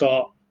 where you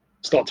start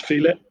to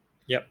feel it.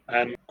 Yep.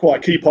 And quite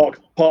a key part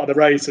of the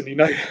race, and you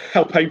know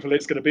how painful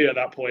it's going to be at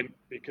that point,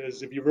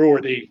 because if you're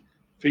already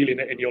feeling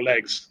it in your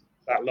legs,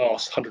 that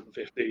last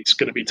 150 is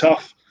going to be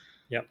tough.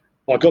 Yep.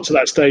 I got to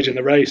that stage in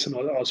the race and I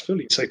was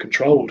feeling so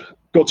controlled.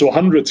 Got to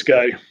 100 to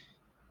go,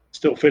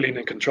 still feeling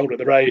in control of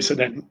the race, and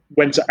then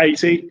went to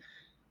 80.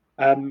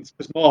 And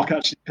as Mark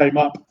actually came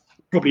up,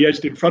 probably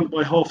edged in front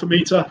by half a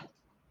metre,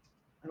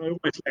 and I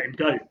almost let him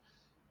go.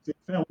 It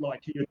felt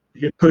like he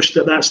had pushed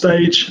at that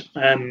stage,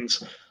 and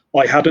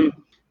I hadn't.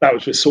 That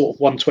was just sort of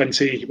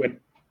 120. He went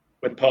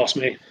past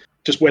me.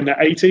 Just went at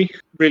 80.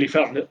 Really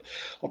felt that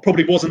I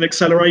probably wasn't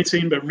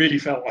accelerating, but really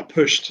felt I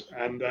pushed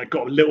and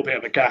got a little bit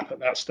of a gap at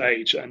that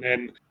stage. And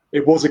then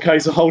it was a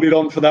case of holding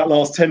on for that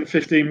last 10,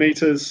 15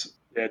 metres.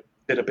 Yeah,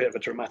 did a bit of a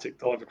dramatic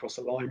dive across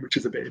the line, which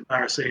is a bit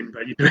embarrassing,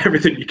 but you do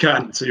everything you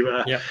can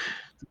to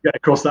get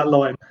across that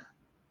line.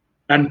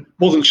 And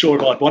wasn't sure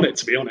if I'd won it,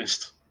 to be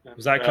honest.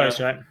 Was that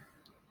close, right?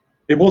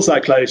 It was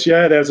that close,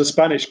 yeah. There's a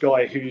Spanish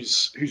guy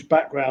whose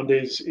background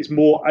is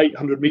more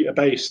 800-metre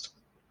based,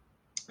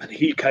 and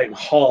he came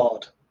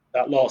hard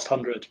that last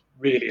 100,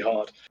 really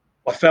hard.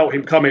 I felt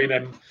him coming,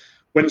 and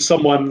when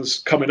someone's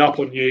coming up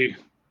on you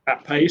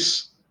at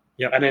pace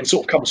and then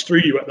sort of comes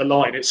through you at the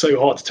line, it's so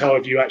hard to tell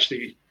if you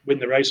actually win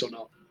the race or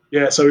not.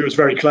 Yeah, so it was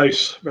very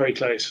close, very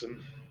close.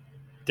 And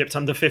dipped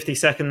under 50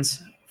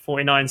 seconds.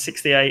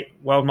 49.68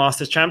 World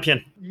Masters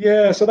champion.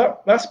 Yeah, so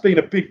that's been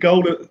a big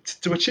goal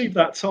to achieve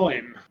that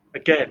time.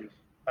 Again,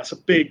 that's a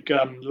big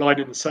line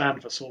in the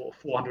sand for sort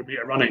of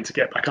 400-metre running to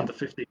get back under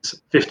 50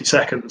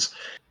 seconds.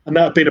 And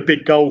that had been a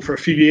big goal for a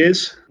few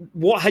years.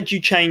 What had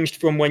you changed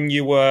from when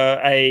you were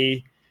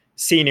a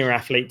senior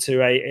athlete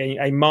to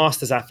a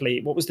Masters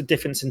athlete? What was the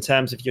difference in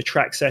terms of your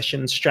track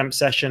sessions, strength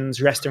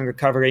sessions, rest and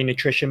recovery,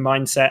 nutrition,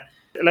 mindset?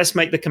 Let's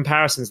make the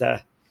comparisons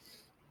there.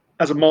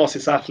 As a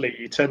Masters athlete,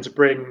 you tend to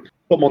bring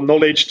a lot more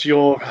knowledge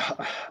to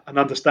and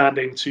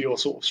understanding to your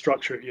sort of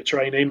structure of your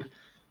training.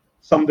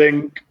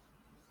 Something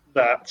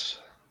that,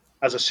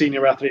 as a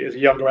senior athlete, as a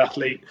younger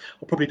athlete,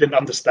 I probably didn't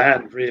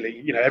understand really.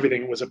 You know,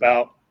 everything was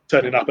about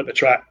turning up at the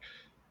track,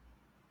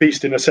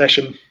 beasting a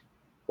session,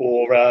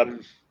 or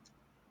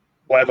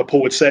whatever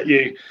Paul would set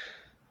you.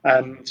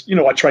 And you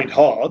know, I trained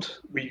hard.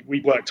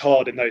 We worked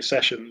hard in those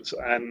sessions,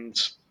 and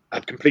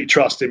had complete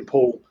trust in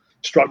Paul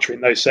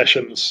structuring those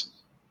sessions.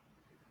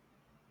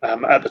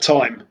 At the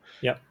time,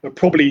 but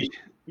probably,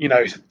 you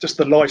know, just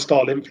the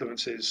lifestyle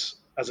influences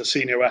as a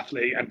senior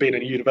athlete and being a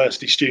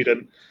university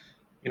student,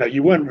 you know,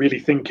 you weren't really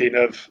thinking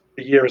of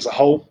the year as a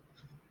whole.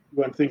 You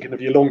weren't thinking of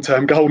your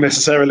long-term goal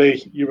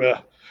necessarily. You were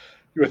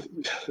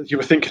you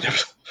were thinking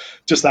of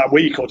just that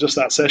week or just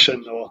that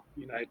session, or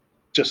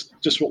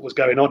just what was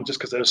going on, just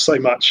because there was so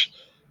much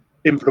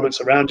influence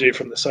around you,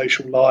 from the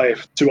social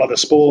life to other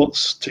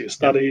sports to your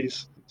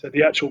studies to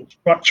the actual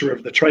structure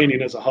of the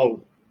training as a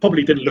whole.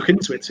 Probably didn't look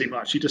into it too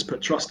much. You just put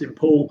trust in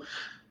Paul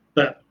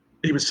that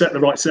he would set the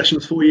right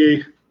sessions for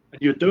you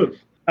and you'd do them.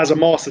 As a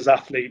masters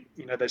athlete,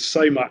 there's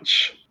so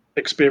much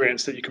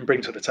experience that you can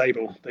bring to the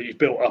table that you've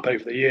built up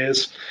over the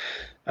years,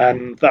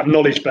 and that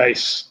knowledge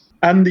base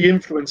and the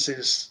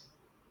influences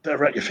that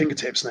are at your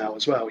fingertips now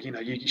as well.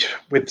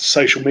 With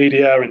social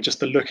media and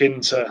just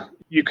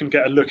you can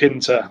get a look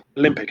into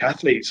Olympic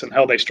athletes and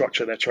how they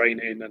structure their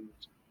training and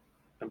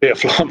be a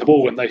fly on the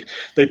wall, and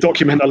they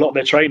document a lot of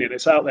their training.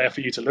 It's out there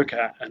for you to look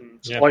at, and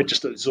I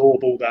just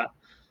absorb all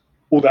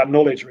that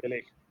knowledge,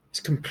 really. It's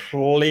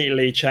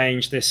completely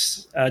changed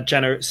this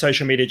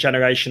social media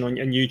generation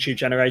and YouTube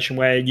generation,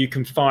 where you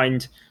can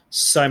find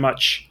so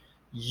much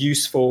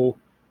useful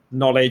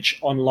knowledge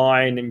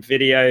online and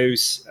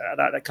videos,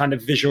 that kind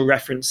of visual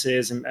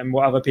references and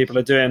what other people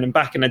are doing. And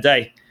back in the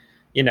day,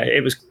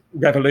 it was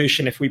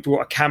revolution if we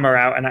brought a camera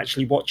out and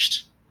actually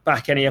watched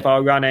back any of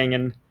our running,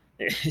 and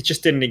it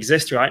just didn't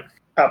exist, right?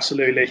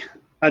 Absolutely.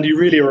 And you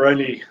really were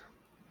only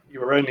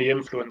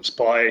influenced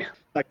by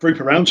that group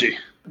around you.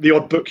 The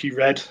odd book you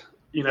read,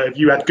 if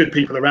you had good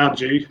people around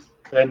you,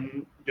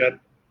 then you had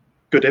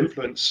good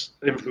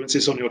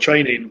influences on your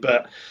training.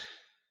 But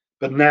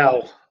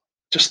now,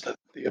 just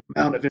the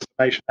amount of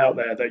information out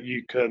there that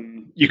you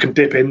can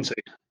dip into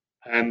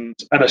and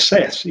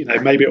assess,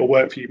 maybe it'll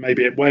work for you,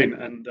 maybe it won't,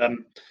 and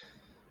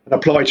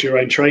apply to your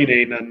own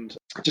training, and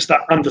just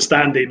that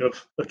understanding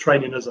of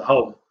training as a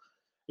whole.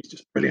 It's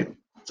just brilliant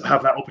to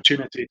have that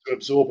opportunity to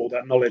absorb all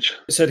that knowledge.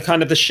 So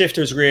the shift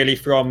is really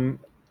from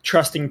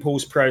trusting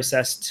Paul's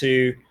process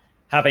to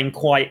having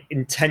quite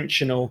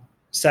intentional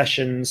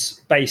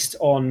sessions based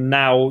on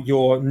now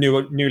your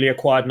newly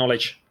acquired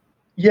knowledge.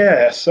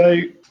 Yeah, so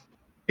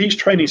each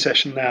training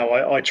session now,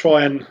 I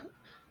try and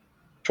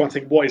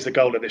think, what is the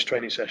goal of this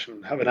training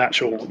session? Have an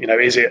actual,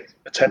 is it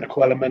a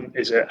technical element?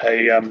 Is it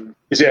an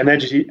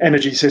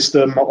energy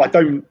system? I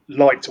don't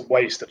like to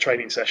waste a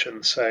training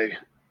session, so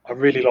I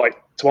really like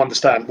to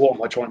understand, what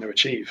am I trying to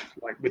achieve,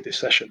 like with this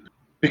session?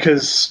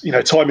 Because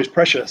time is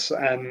precious,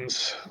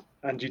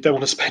 and you don't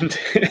want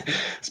to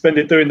spend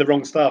it doing the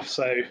wrong stuff.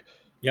 So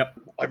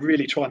I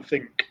really try and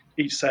think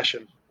each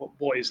session,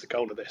 what is the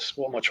goal of this?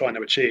 What am I trying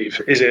to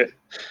achieve? Is it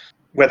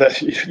whether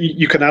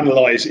you can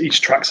analyze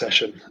each track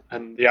session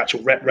and the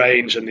actual rep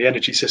range and the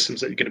energy systems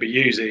that you're going to be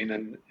using,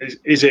 and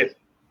is it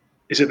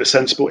a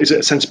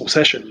sensible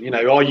session?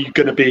 Are you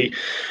going to be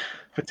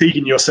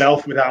fatiguing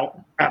yourself without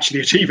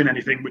actually achieving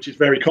anything, which is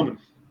very common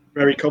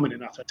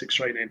in athletics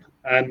training,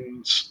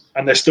 and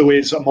there still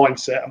is a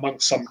mindset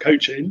amongst some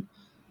coaching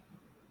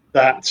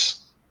that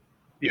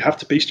you have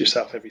to beast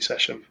yourself every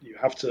session. You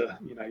have to,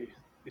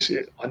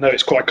 I know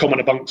it's quite common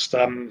amongst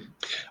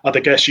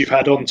other guests you've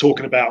had on,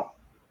 talking about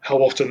how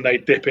often they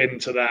dip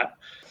into that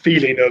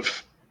feeling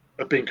of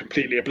being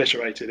completely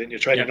obliterated in your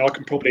training. Yeah. I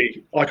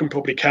can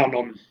probably count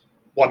on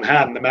one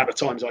hand the amount of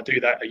times I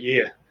do that a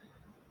year,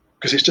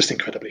 because it's just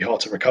incredibly hard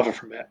to recover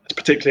from it,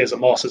 particularly as a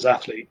masters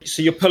athlete.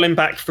 So you're pulling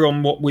back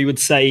from what we would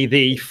say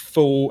the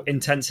full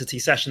intensity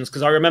sessions,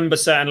 because I remember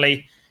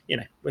certainly,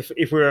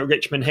 if we were at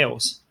Richmond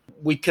Hills,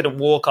 we couldn't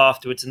walk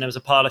afterwards and there was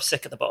a pile of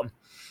sick at the bottom.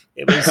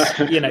 It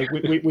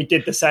was, we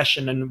did the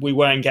session and we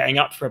weren't getting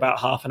up for about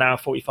half an hour,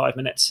 45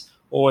 minutes.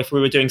 Or if we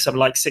were doing something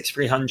like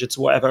 6-300s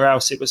or whatever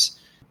else,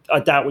 I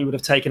doubt we would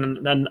have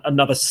taken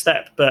another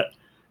step. But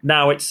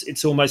now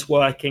it's almost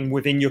working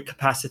within your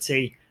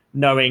capacity,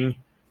 knowing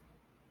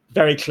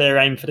very clear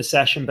aim for the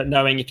session, but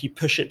knowing if you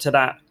push it to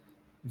that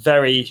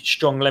very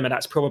strong limit,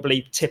 that's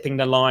probably tipping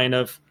the line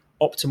of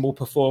optimal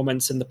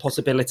performance and the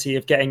possibility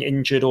of getting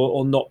injured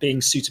or not being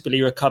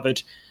suitably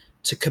recovered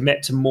to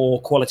commit to more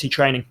quality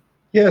training.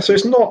 Yeah, so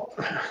it's not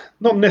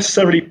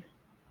necessarily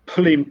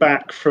pulling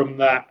back from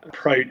that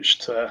approach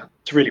to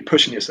really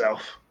pushing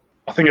yourself.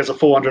 I think as a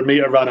 400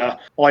 meter runner,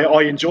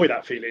 I enjoy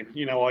that feeling.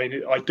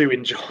 I do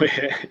enjoy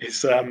it. It's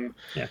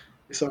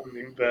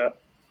something that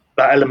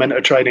element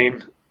of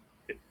training,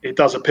 it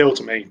does appeal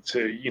to me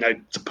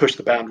to push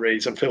the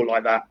boundaries and feel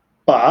like that.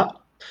 But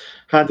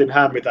hand in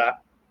hand with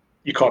that,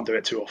 you can't do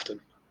it too often.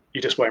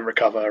 You just won't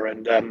recover,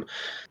 and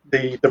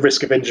the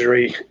risk of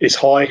injury is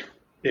high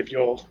if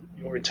your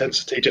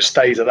intensity just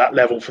stays at that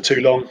level for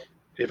too long.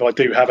 If I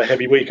do have a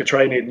heavy week of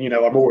training,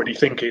 I'm already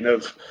thinking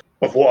of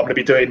what I'm going to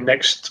be doing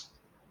next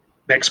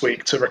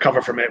week to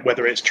recover from it,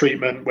 whether it's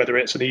treatment, whether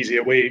it's an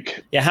easier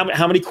week. Yeah,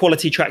 how many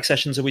quality track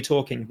sessions are we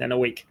talking then a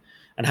week?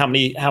 And how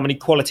many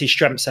quality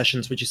strength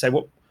sessions would you say?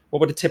 What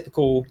would a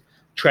typical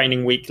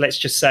training week? Let's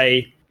just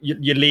say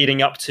you're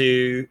leading up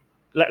to.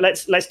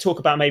 Let's talk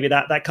about maybe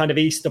that kind of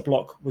Easter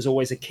block was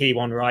always a key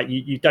one, right?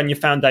 You've done your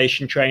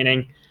foundation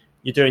training,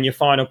 you're doing your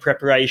final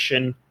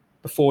preparation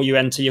before you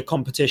enter your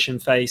competition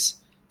phase.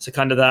 So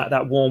kind of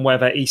that warm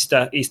weather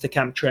Easter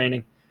camp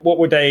training. What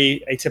would a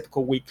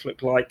typical week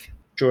look like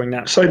during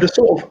that? So the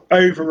sort of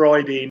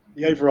overriding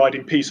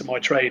piece of my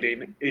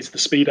training is the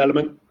speed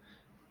element.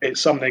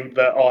 It's something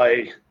that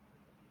I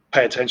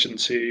pay attention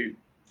to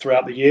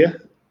throughout the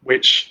year,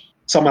 which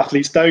some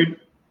athletes don't.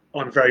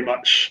 I'm very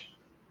much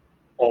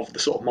of the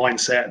sort of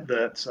mindset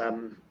that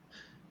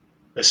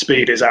the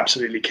speed is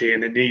absolutely key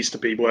and it needs to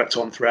be worked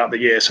on throughout the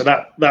year. So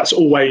that's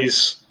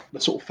always the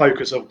sort of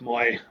focus of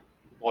my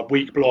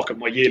week block and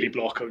my yearly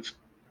block, of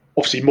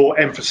obviously more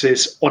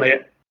emphasis on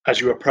it as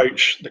you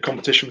approach the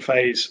competition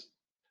phase,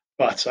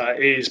 but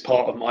it is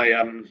part of my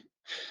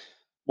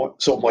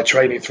my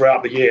training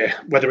throughout the year,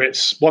 whether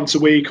it's once a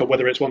week or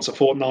whether it's once a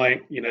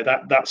fortnight.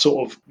 That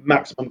sort of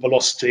maximum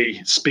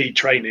velocity speed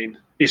training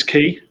is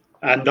key,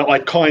 and I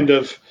kind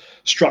of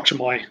structure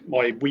my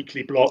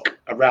weekly block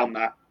around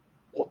that.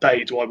 What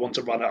day do I want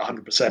to run at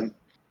 100%?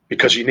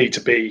 Because you need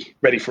to be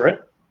ready for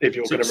it if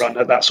you're going to run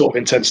at that sort of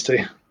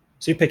intensity.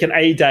 So you pick an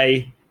A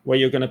day where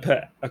you're going to put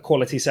a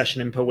quality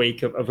session in per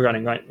week of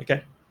running, right?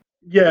 Okay.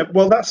 Yeah,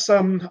 well, that's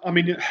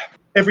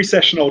every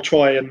session I'll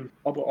try and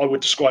I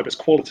would describe as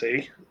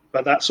quality,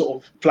 but that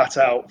sort of flat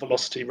out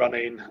velocity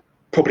running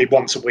probably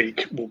once a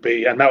week will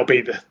be, and that'll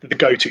be the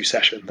go-to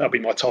session. That'll be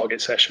my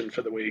target session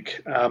for the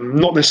week.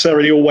 Not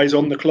necessarily always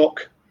on the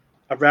clock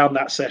around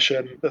that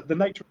session. The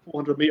nature of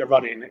 400 meter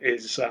running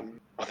is,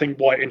 I think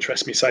why it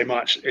interests me so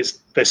much is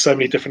there's so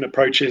many different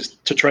approaches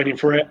to training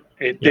for it.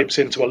 It dips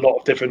into a lot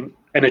of different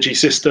energy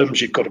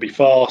systems. You've got to be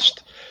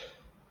fast.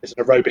 There's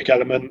an aerobic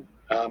element.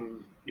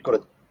 You've got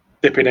to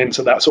dip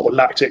into that sort of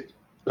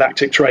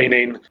lactic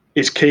training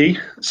is key,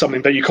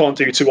 something that you can't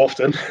do too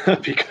often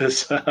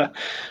because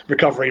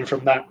recovering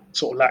from that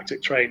sort of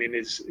lactic training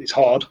is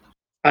hard.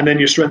 And then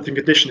your strength and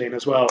conditioning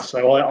as well.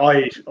 So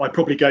I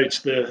probably go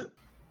to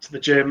the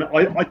gym.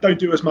 I don't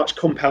do as much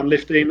compound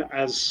lifting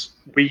as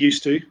we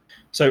used to.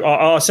 So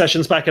our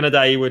sessions back in the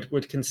day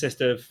would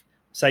consist of,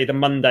 say, the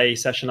Monday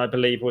session, I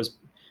believe, was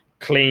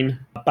clean,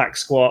 back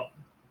squat.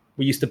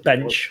 We used to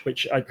bench,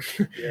 which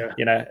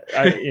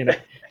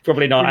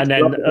probably not. And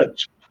then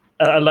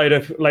a load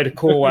of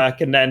core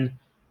work. And then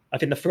I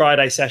think the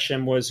Friday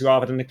session was,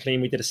 rather than the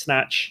clean, we did a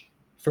snatch,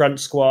 front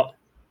squat.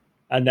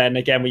 And then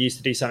again, we used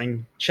to do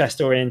something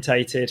chest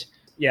orientated.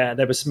 Yeah,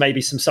 there was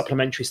maybe some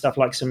supplementary stuff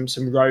like some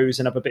rows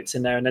and other bits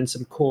in there, and then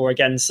some core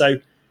again. So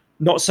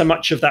not so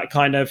much of that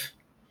kind of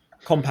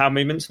compound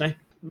movements, no?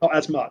 Not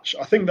as much.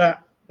 I think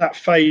that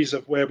phase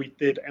of where we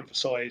did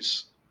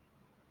emphasize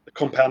the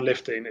compound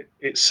lifting,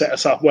 it set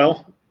us up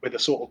well with a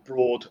sort of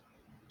broad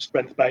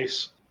strength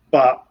base.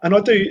 And I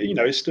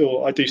do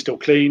still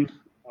clean.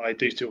 I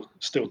do still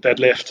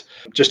deadlift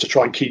just to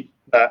try and keep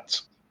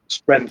that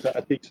strength at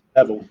a decent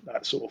level,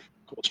 that sort of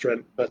core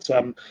strength. But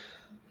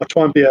I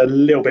try and be a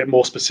little bit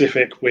more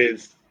specific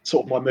with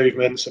sort of my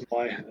movements and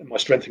my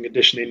strength and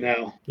conditioning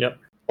now. Yep.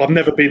 I've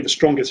never been the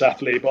strongest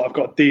athlete, but I've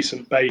got a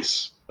decent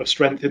base of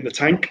strength in the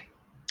tank.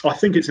 I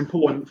think it's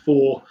important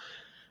for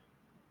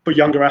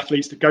younger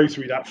athletes to go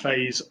through that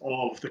phase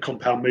of the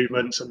compound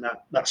movements and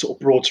that sort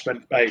of broad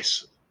strength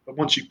base. But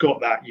once you've got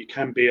that, you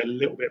can be a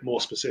little bit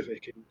more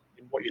specific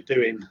in what you're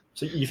doing.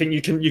 So you think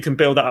you can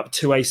build that up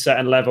to a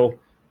certain level,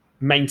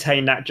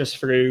 maintain that just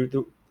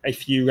through a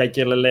few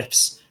regular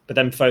lifts, but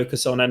then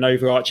focus on an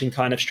overarching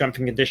kind of strength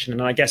and conditioning.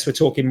 And I guess we're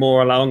talking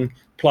more along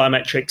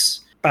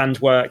plyometrics, band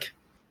work.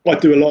 I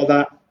do a lot of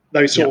that,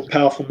 those sort of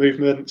powerful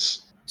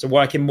movements. So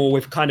working more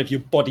with kind of your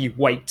body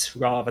weight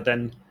rather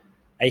than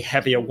a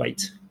heavier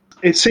weight.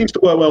 It seems to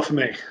work well for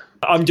me.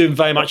 I'm doing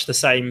very much the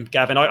same,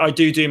 Gavin. I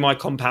do my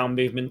compound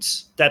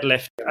movements.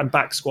 Deadlift and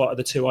back squat are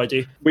the two I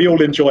do. We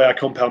all enjoy our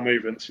compound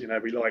movements.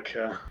 We like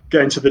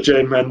going to the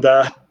gym and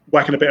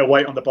whacking a bit of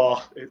weight on the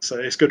bar.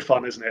 It's good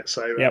fun, isn't it?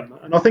 So,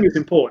 and I think it's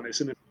important.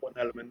 It's an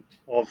important element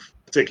of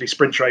particularly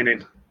sprint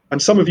training.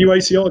 And some of you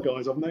ACR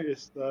guys, I've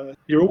noticed,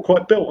 you're all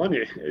quite built, aren't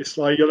you? It's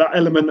like you're that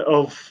element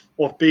of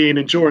being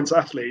endurance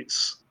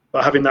athletes,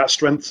 but having that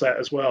strength set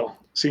as well.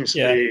 Seems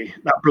to be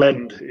that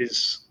blend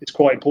is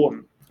quite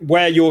important.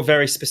 Where you're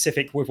very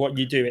specific with what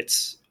you do,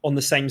 it's on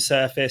the same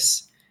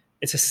surface,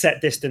 it's a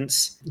set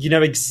distance, you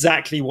know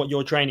exactly what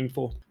you're training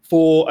for.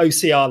 For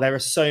OCR, there are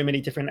so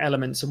many different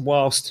elements, and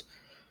whilst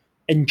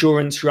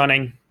endurance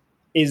running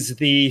is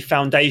the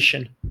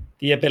foundation,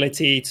 the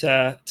ability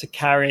to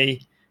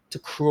carry, to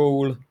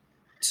crawl,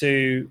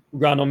 to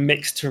run on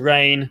mixed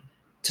terrain,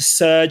 to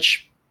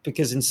surge,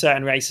 because in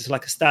certain races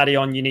like a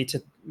stadion, you need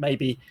to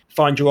maybe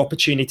find your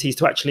opportunities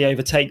to actually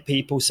overtake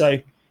people. So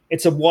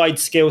it's a wide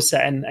skill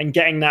set, and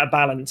getting that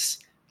balance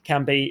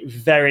can be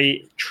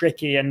very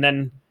tricky. And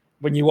then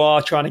when you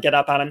are trying to get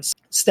that balance,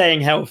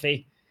 staying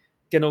healthy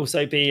can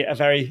also be a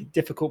very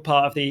difficult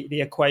part of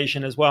the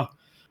equation as well.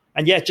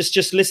 And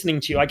just listening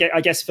to you, I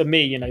guess for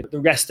me, the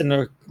rest and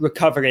the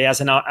recovery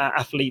as an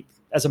athlete,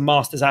 as a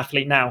masters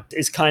athlete now,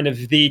 is kind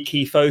of the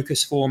key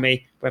focus for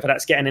me, whether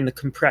that's getting in the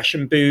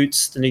compression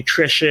boots, the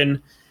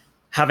nutrition,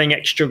 having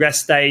extra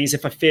rest days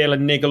if I feel a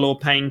niggle or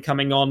pain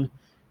coming on,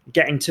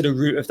 getting to the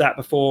root of that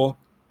before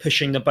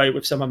pushing the boat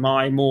with some of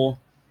my more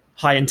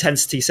high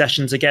intensity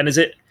sessions again. Is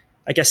it,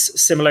 I guess,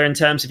 similar in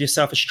terms of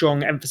yourself, a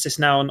strong emphasis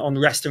now on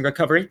rest and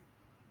recovery?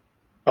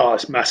 Oh,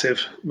 it's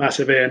massive,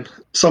 Ian.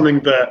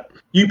 Something that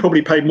you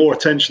probably paid more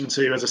attention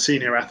to as a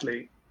senior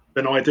athlete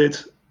than I did.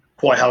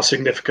 quite how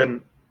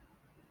significant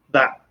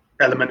that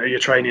element of your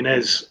training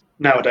is.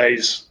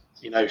 Nowadays,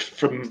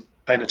 from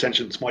paying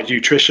attention to my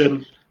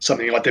nutrition,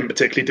 something I didn't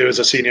particularly do as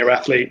a senior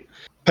athlete,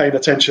 paying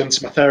attention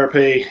to my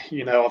therapy.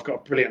 I've got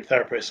a brilliant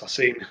therapist I've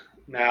seen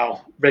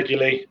now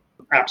regularly,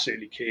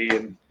 absolutely key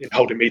in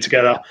holding me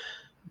together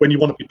when you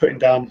want to be putting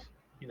down,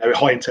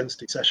 high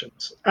intensity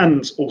sessions,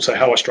 and also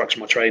how I structure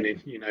my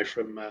training,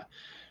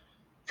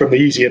 from the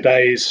easier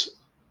days.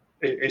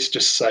 It's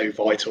just so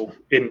vital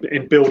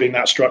in building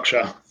that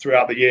structure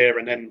throughout the year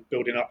and then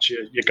building up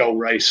to your goal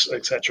race,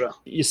 etc.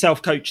 You're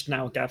self-coached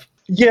now, Gav?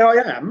 Yeah,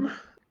 I am.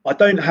 I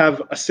don't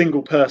have a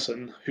single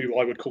person who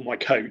I would call my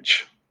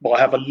coach, but I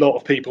have a lot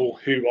of people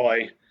who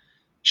I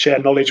share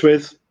knowledge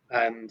with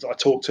and I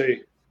talk to.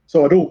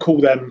 So I'd all call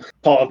them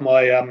part of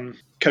my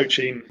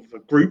coaching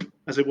group,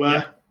 as it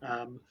were.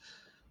 Yeah.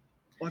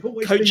 I've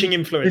always coaching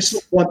influence.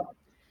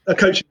 A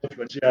coaching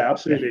influence, yeah,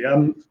 absolutely.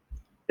 Yeah.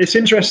 It's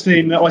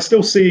interesting. I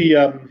still see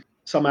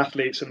some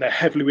athletes and they're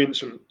heavily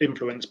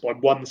influenced by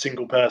one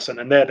single person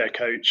and they're their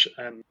coach.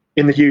 And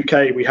in the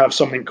UK, we have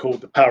something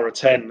called the Power of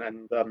 10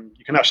 and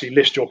you can actually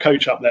list your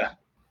coach up there.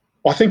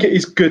 I think it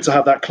is good to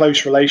have that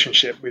close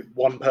relationship with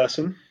one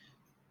person,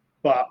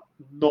 but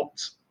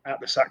not at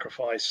the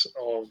sacrifice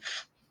of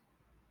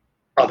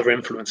other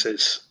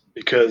influences,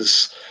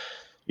 because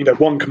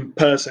one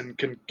person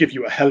can give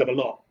you a hell of a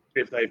lot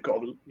if they've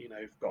got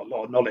a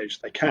lot of knowledge.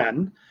 They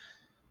can,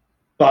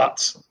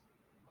 but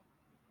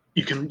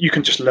you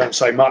can just learn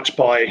so much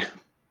by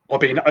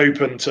being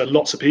open to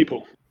lots of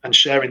people and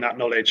sharing that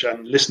knowledge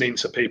and listening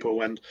to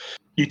people. And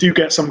you do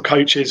get some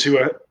coaches who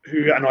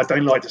and I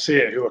don't like to see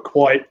it, who are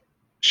quite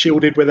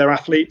shielded with their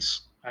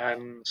athletes,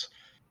 and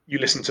you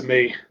listen to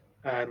me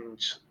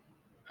and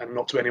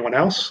not to anyone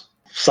else.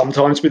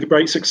 Sometimes with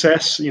great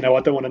success. I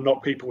don't want to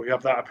knock people who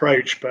have that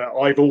approach, but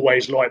I've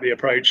always liked the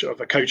approach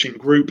of a coaching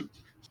group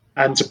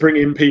and to bring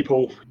in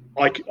people.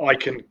 I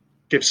can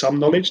give some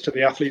knowledge to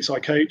the athletes I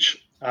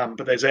coach,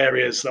 but there's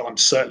areas that I'm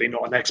certainly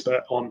not an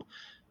expert on.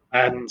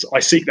 And I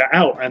seek that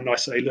out and I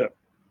say, look,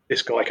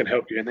 this guy can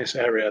help you in this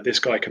area. This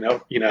guy can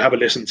help, have a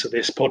listen to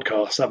this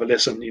podcast, have a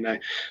listen,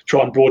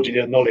 try and broaden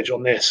your knowledge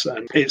on this.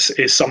 And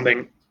it's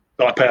something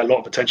that I pay a lot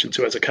of attention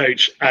to as a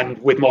coach, and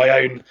with my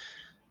own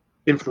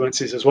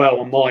influences as well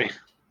on my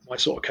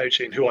sort of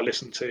coaching, who I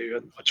listen to,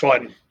 and I try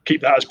and keep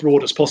that as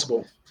broad as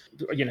possible.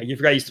 You've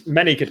raised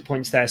many good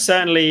points there.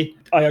 Certainly,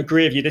 I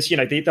agree with you. This,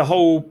 the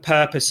whole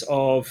purpose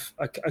of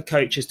a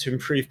coach is to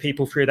improve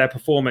people through their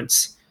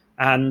performance.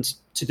 And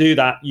to do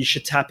that, you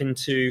should tap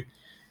into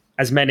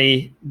as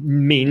many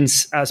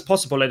means as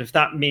possible. And if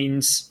that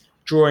means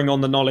drawing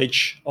on the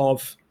knowledge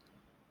of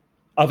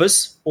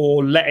others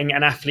or letting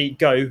an athlete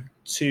go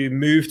to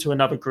move to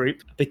another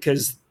group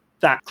because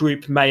that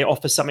group may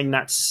offer something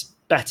that's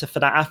better for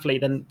that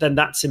athlete, then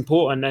that's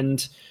important.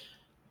 And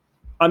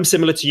I'm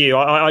similar to you.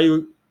 I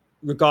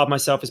regard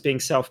myself as being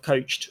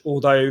self-coached,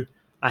 although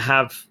I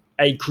have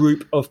a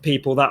group of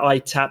people that I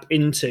tap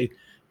into.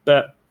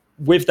 But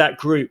with that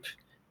group,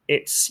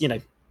 it's,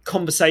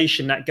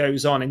 conversation that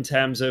goes on in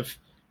terms of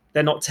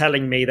they're not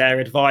telling me, they're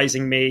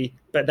advising me,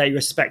 but they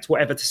respect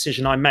whatever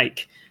decision I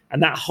make.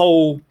 And that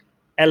whole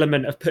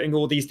element of putting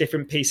all these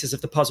different pieces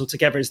of the puzzle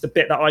together is the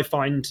bit that I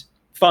find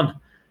fun.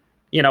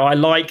 I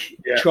like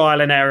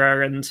trial and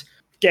error and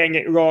getting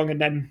it wrong and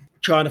then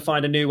trying to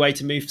find a new way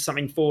to move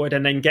something forward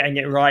and then getting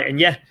it right.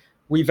 And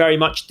we very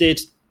much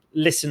did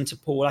listen to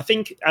Paul. I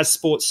think as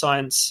sports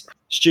science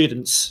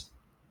students,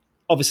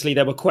 obviously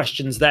there were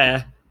questions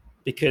there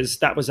because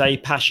that was a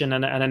passion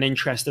and an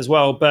interest as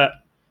well. But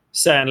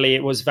certainly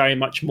it was very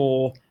much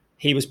more,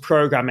 he was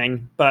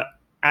programming, but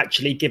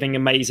actually giving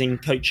amazing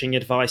coaching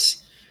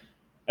advice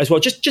as well.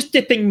 Just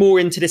dipping more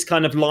into this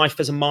kind of life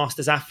as a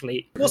masters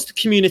athlete. What's the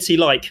community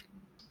like?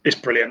 It's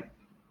brilliant.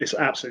 It's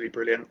absolutely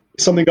brilliant.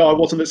 It's something that I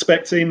wasn't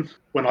expecting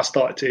when I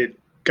started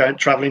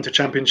traveling to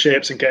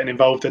championships and getting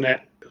involved in it.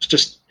 I was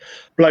just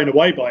blown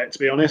away by it, to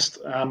be honest,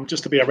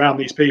 just to be around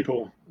these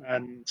people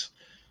and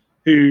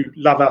who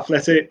love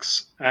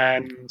athletics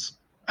and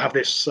have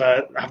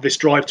this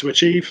drive to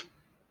achieve.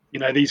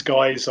 These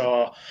guys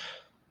are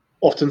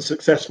often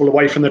successful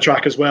away from the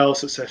track as well,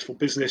 successful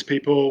business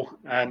people,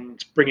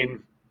 and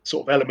bringing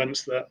sort of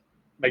elements that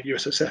make you a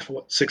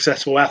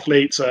successful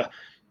athlete to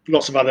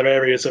lots of other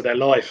areas of their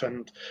life.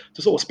 And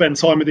to sort of spend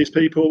time with these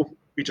people,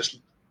 we just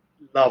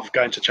love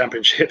going to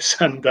championships,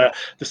 and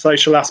the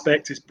social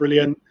aspect is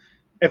brilliant.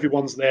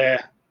 Everyone's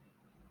there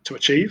to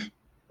achieve,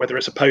 whether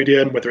it's a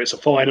podium, whether it's a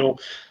final.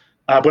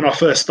 When I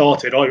first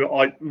started,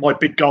 my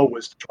big goal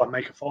was to try and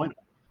make a final.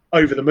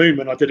 Over the moon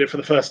when I did it for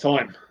the first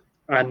time.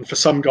 And for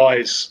some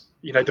guys,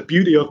 the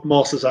beauty of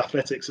Masters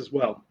Athletics as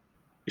well,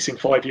 it's in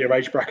 5-year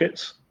age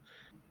brackets.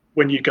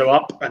 When you go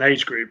up an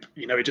age group,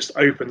 it just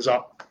opens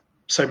up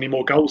so many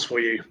more goals for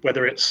you,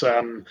 whether it's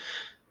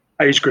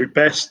age group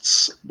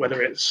bests,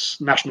 whether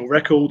it's national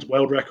records,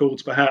 world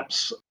records,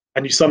 perhaps.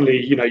 And you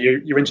suddenly,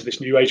 you're into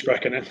this new age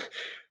bracket, and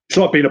it's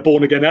like being a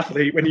born-again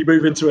athlete when you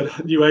move into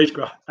a new age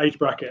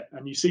bracket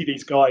and you see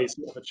these guys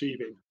sort of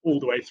achieving all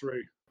the way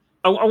through.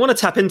 I want to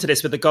tap into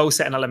this with the goal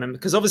setting element,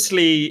 because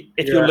obviously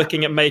if you're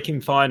looking at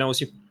making finals,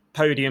 your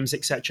podiums,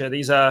 etc.,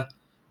 these are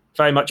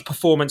very much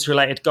performance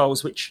related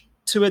goals, which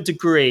to a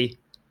degree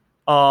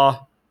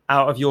are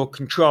out of your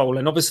control.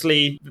 And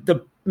obviously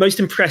the most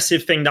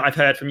impressive thing that I've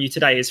heard from you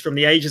today is from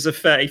the ages of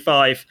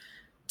 35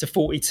 to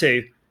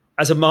 42,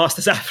 as a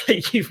masters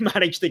athlete, you've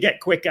managed to get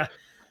quicker.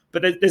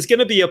 But there's going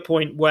to be a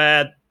point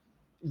where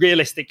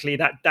realistically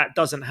that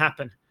doesn't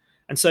happen.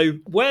 And so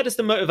where does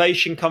the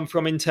motivation come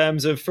from in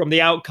terms of from the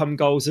outcome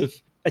goals of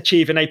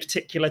achieving a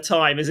particular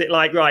time? Is it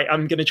like, right,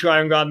 I'm going to try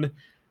and run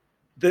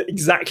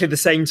exactly the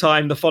same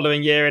time the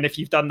following year, and if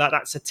you've done that,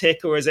 that's a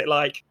tick? Or is it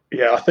like...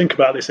 Yeah, I think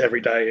about this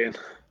every day, Ian.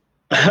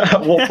 At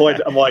what point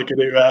am I going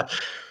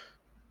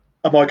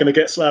to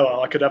get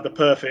slower? I could have the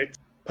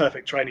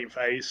perfect training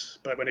phase,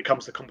 but when it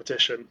comes to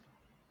competition,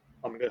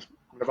 I'm going to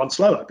run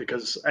slower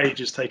because age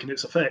is taking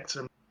its effect.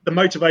 And the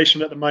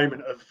motivation at the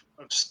moment of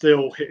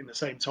still hitting the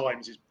same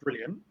times is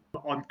brilliant.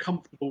 I'm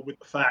comfortable with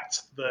the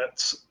fact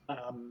that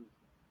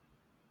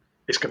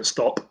it's going to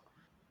stop.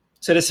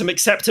 So there's some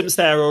acceptance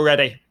there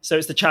already. So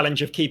it's the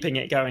challenge of keeping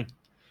it going.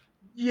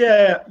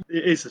 Yeah,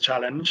 it is the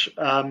challenge.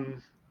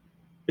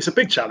 It's a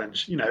big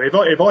challenge. You know,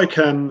 if I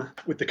can,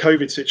 with the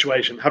COVID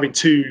situation, having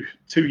two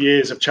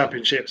years of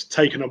championships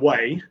taken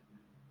away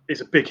is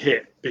a big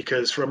hit,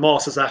 because for a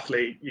masters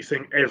athlete, you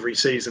think every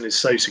season is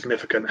so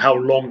significant. How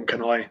long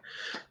can I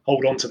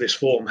hold on to this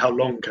form? How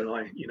long can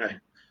I,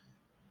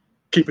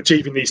 keep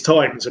achieving these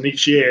times? And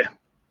each year,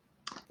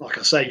 like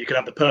I say, you can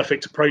have the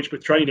perfect approach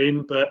with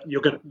training, but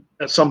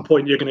at some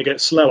point you're going to get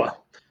slower.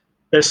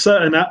 There's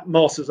certain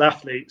masters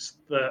athletes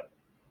that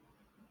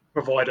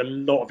provide a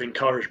lot of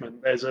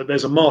encouragement. There's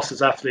a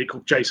masters athlete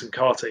called Jason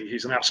Carty.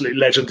 He's an absolute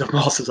legend of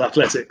masters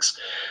athletics.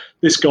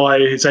 This guy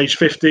is age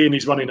 50 and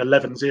he's running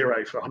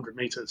 11.0 for 100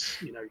 meters.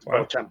 He's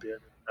world champion.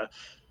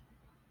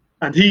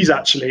 And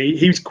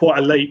he's quite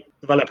a late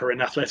developer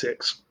in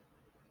athletics,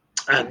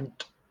 and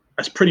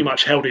has pretty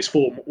much held his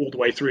form all the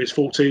way through his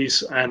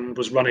 40s and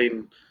was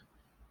running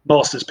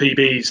masters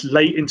PBs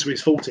late into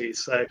his 40s.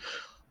 So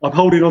I'm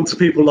holding on to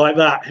people like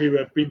that who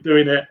have been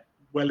doing it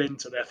well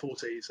into their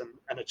 40s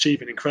and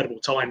achieving incredible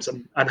times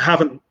and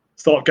haven't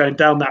started going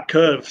down that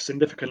curve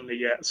significantly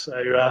yet. So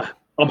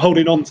I'm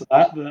holding on to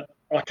that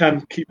I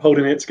can keep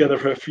holding it together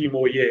for a few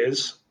more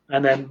years.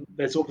 And then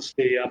there's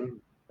obviously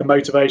the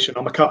motivation.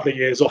 I'm a couple of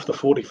years off the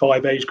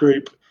 45 age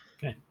group,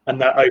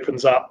 and that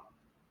opens up.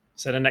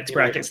 So the next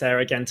bracket's there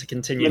again to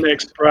continue. The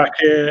next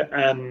bracket,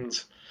 and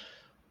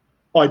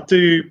I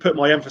do put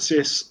my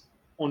emphasis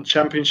on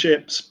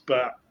championships,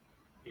 but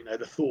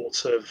the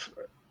thoughts of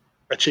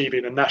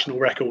achieving a national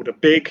record are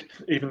big.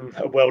 Even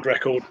a world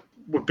record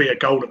would be a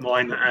goal of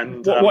mine.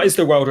 And what is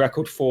the world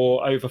record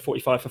for over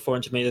 45 for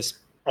 400 meters?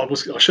 I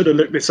should have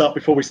looked this up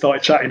before we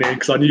started chatting here,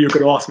 because I knew you were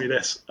going to ask me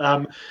this.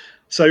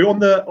 So on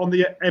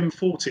the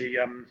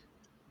M40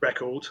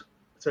 record,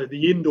 so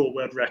the indoor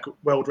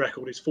world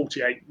record is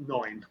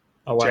 48.9.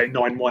 Oh, wow.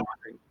 48.91, I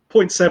think.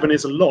 0.7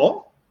 is a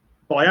lot,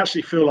 but I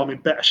actually feel I'm in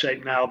better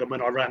shape now than when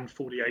I ran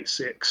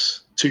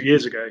 48.6 2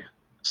 years ago.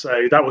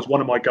 So that was one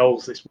of my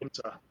goals this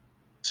winter,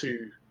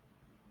 to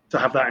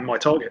have that in my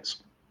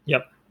targets.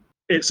 Yep.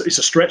 It's a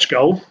stretch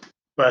goal,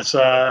 but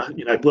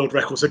world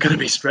records are going to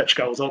be stretch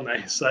goals, aren't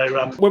they?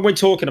 So when we're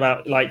talking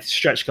about like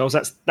stretch goals,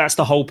 that's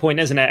the whole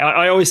point, isn't it?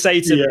 I always say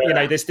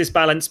to this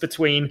balance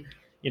between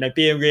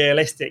being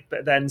realistic,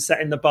 but then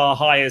setting the bar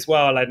high as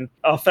well. And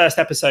our first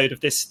episode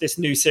of this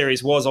new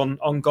series was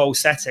on goal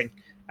setting.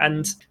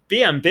 And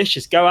be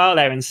ambitious, go out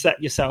there and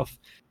set yourself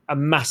a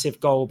massive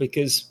goal,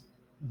 because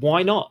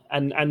why not?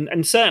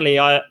 And certainly,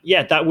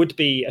 that would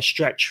be a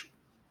stretch.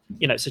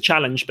 It's a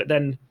challenge. But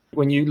then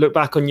when you look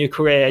back on your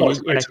career,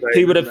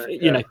 who would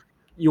have,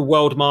 your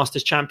world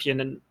masters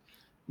champion, and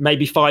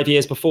maybe 5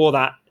 years before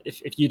that,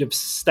 if you'd have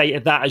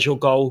stated that as your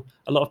goal,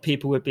 a lot of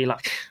people would be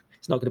like,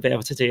 it's not going to be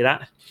able to do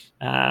that.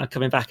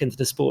 Coming back into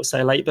the sport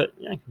so late, but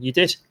you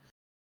did.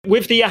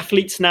 With the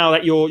athletes now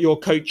that you're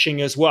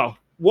coaching as well,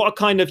 what are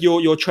kind of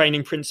your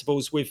training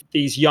principles with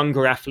these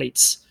younger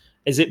athletes?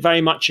 Is it very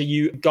much, are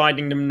you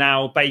guiding them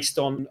now based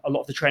on a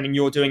lot of the training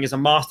you're doing as a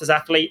masters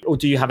athlete, or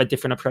do you have a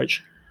different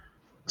approach?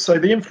 So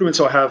the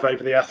influence I have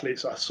over the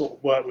athletes I sort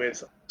of work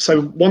with.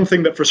 So one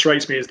thing that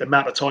frustrates me is the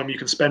amount of time you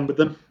can spend with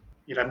them.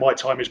 My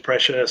time is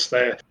precious.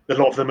 A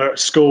lot of them are at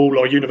school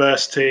or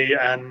university,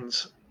 and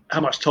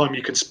how much time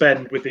you can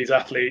spend with these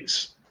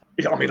athletes.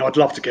 I mean, I'd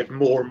love to give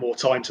more and more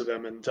time to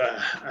them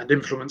and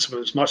influence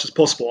them as much as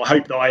possible. I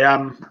hope that I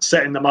am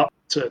setting them up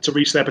to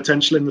reach their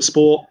potential in the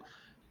sport.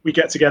 We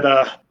get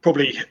together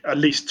probably at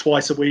least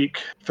twice a week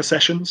for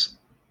sessions.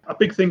 A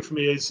big thing for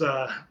me is,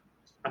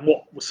 and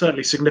what was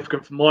certainly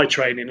significant for my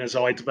training as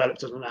I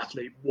developed as an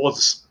athlete,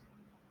 was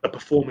the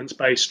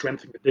performance-based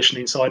strength and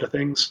conditioning side of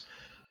things.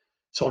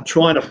 So I'm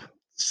trying to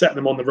set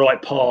them on the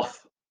right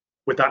path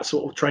with that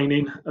sort of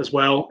training as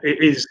well. It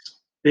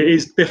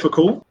is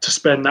difficult to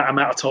spend that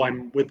amount of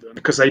time with them,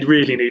 because they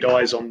really need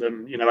eyes on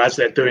them, as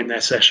they're doing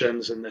their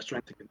sessions and their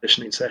strength and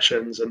conditioning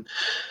sessions.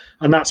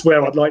 And that's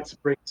where I'd like to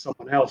bring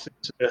someone else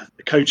into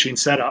the coaching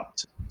setup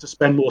to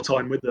spend more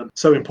time with them.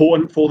 So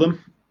important for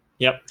them.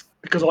 Yep.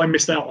 Because I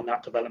missed out on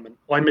that development.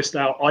 I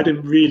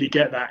didn't really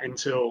get that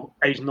until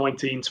age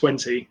 19,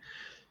 20,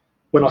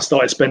 when I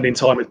started spending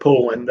time with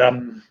Paul.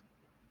 And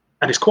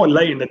it's quite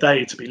late in the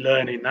day to be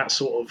learning that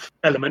sort of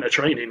element of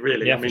training,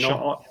 really. Yeah, I mean,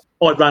 sure.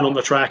 I ran on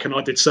the track and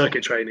I did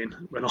circuit training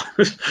when I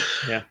was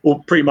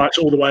pretty much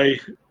all the way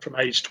from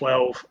age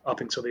 12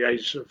 up until the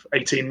age of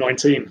 18,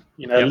 19.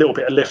 A little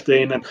bit of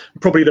lifting, and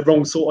probably the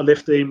wrong sort of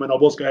lifting when I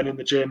was going in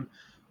the gym,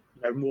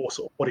 more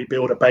sort of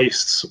bodybuilder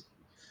based,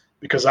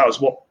 because that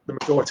was what the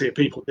majority of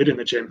people did in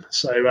the gym.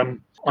 So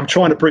I'm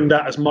trying to bring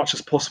that as much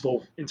as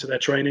possible into their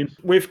training.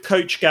 With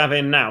Coach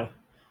Gavin now,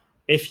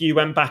 if you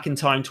went back in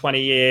time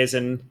 20 years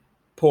and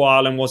Paul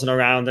Ireland wasn't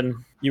around and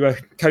you were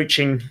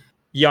coaching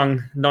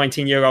young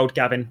 19-year-old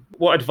Gavin,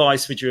 what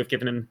advice would you have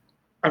given him?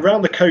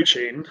 Around the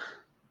coaching,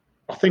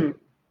 I think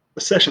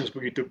the sessions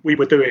we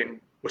were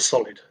doing were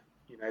solid.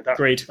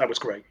 That was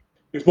great.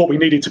 It was what we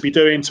needed to be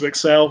doing to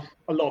excel.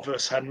 A lot of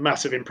us had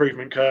massive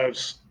improvement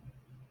curves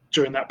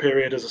during that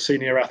period as a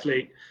senior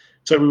athlete.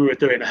 So we were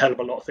doing a hell of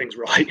a lot of things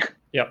right.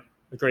 Yeah,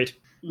 agreed.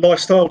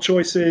 Lifestyle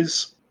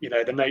choices,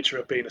 the nature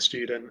of being a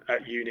student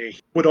at uni.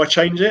 Would I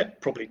change it?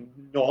 Probably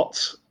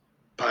not.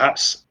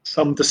 Perhaps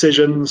some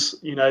decisions,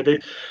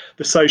 the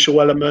social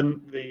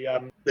element,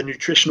 the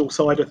nutritional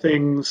side of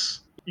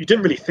things. You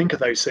didn't really think of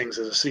those things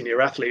as a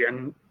senior athlete,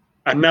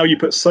 and now you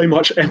put so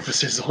much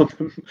emphasis on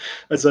them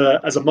as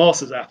a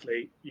masters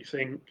athlete. You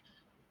think,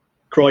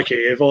 crikey,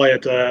 if I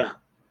had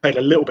paid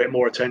a little bit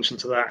more attention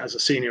to that as a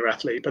senior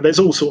athlete. But there's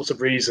all sorts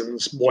of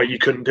reasons why you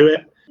couldn't do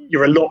it.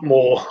 You're a lot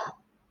more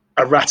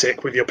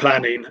erratic with your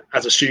planning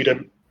as a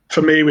student.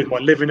 For me, with my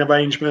living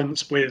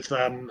arrangements, with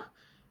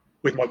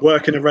my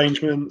working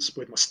arrangements,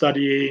 with my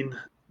studying,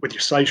 with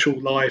your social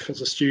life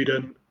as a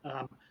student,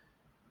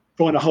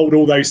 trying to hold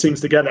all those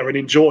things together and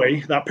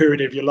enjoy that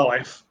period of your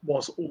life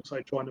whilst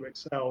also trying to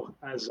excel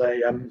as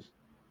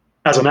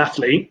an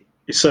athlete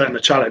is certainly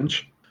a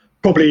challenge.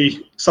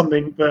 Probably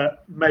something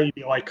that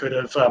maybe I could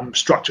have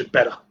structured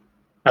better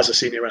as a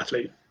senior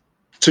athlete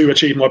to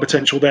achieve my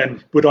potential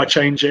then. Would I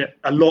change it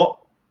a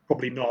lot?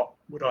 Probably not.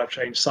 Would I have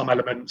changed some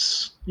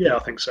elements? Yeah, I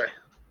think so.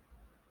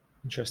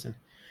 Interesting.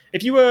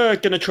 If you were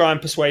going to try and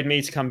persuade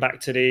me to come back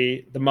to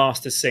the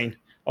Masters scene,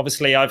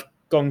 obviously I've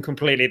gone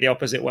completely the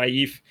opposite way.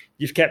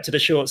 You've kept to the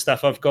short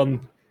stuff. I've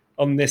gone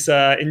on this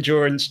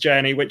endurance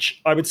journey,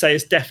 which I would say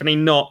is definitely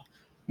not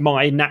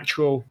my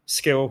natural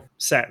skill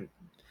set.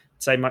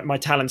 So my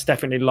talents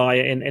definitely lie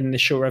in the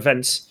short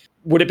events.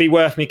 Would it be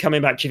worth me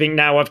coming back? Do you think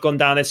now I've gone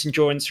down this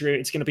endurance route,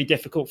 it's going to be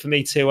difficult for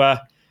me to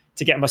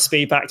get my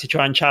speed back to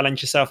try and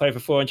challenge yourself over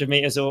 400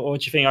 meters, or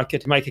do you think I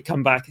could make a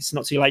comeback? It's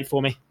not too late for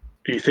me.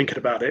 Are you thinking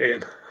about it,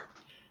 Ian?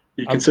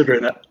 Are you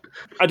considering that?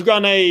 I'd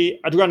run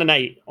an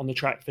 8 on the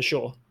track for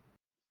sure.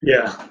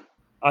 Yeah.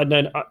 I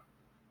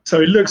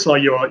So it looks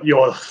like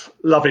you're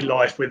loving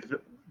life with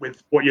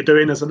what you're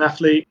doing as an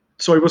athlete.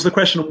 Sorry, was the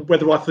question on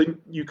whether I think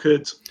you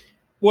could?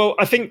 Well,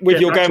 I think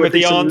with your going with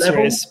the answer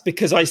level? is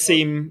because I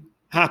seem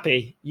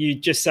happy. You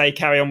just say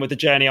carry on with the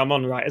journey I'm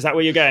on, right? Is that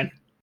where you're going?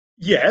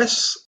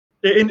 Yes.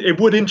 It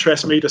would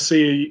interest me to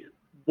see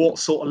what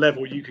sort of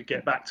level you could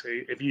get back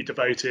to if you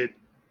devoted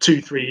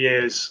 2-3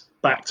 years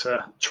back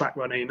to track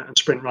running and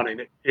sprint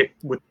running. It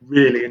would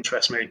really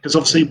interest me because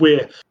obviously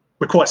we're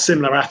quite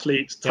similar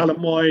athletes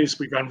talent-wise.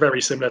 We ran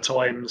very similar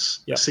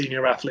times as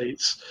senior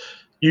athletes.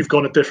 You've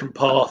gone a different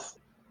path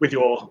with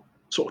your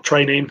sort of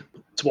training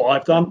to what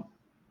I've done.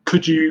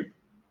 Could you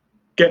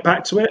get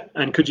back to it?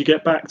 And could you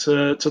get back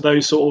to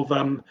those sort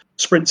of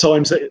sprint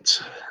times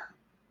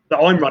that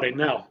I'm running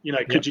now?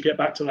 Could you get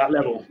back to that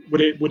level?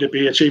 Would it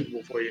be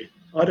achievable for you?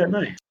 I don't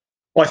know.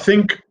 I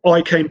think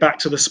I came back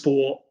to the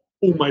sport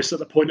almost at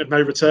the point of no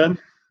return.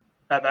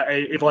 At that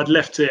age, if I'd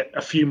left it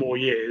a few more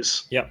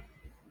years,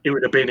 it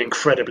would have been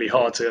incredibly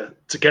hard to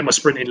get my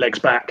sprinting legs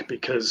back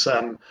because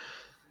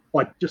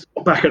I just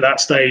got back at that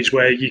stage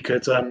where you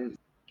could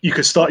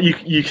start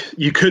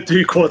you could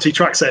do quality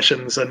track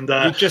sessions and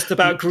you just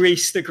about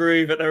greased the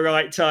groove at the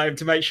right time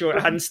to make sure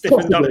it hadn't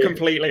stiffened up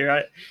completely,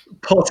 right?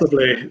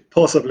 Possibly.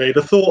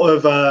 The thought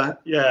of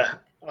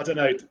I don't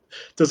know,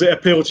 does it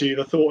appeal to you,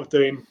 the thought of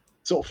doing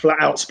sort of flat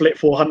out split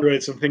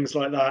 400s and things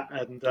like that,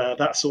 and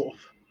that sort of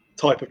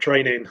type of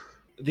training?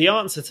 The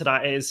answer to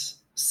that is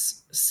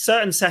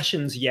certain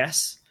sessions,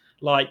 yes,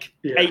 like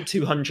 8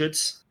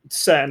 200s.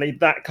 Certainly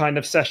that kind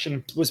of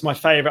session was my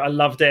favorite. I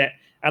loved it.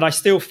 And I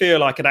still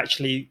feel I could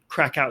actually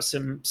crack out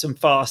some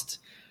fast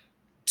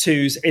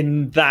 2s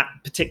in that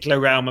particular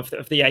realm of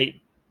the 8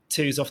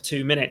 2s off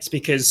 2 minutes,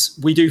 because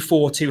we do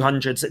 4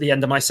 200s at the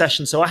end of my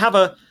session. So I have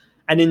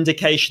an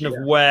indication of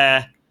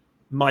where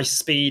my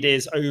speed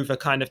is over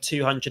kind of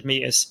 200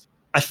 meters.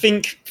 I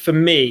think for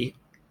me,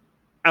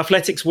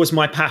 athletics was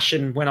my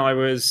passion when I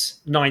was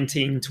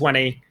 19,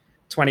 20,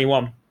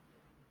 21.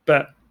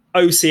 But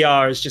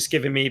OCR has just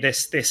given me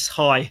this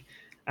high,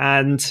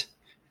 and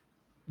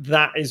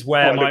that is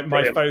where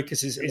my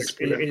focus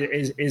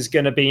is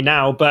going to be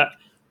now. But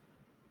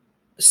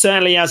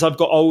certainly as I've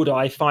got older,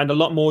 I find a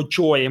lot more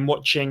joy in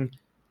watching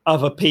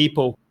other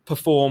people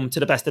perform to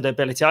the best of their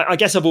ability. I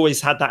guess I've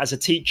always had that as a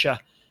teacher,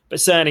 but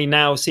certainly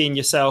now seeing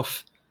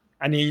yourself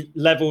and the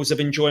levels of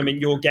enjoyment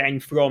you're getting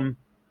from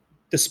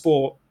the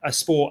sport, a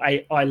sport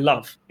I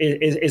love,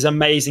 is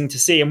amazing to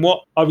see. And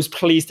what I was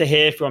pleased to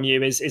hear from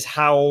you is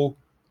how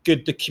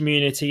good the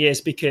community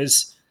is,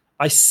 because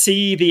I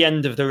see the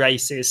end of the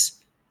races,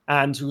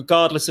 and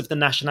regardless of the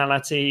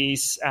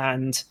nationalities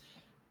and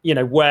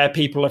where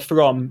people are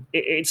from,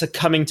 it's a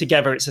coming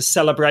together. It's a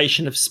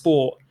celebration of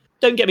sport.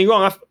 Don't get me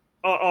wrong,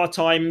 our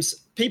times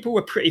people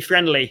were pretty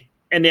friendly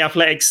in the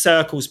athletics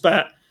circles,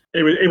 but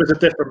it was a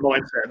different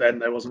mindset then,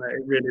 though, wasn't it?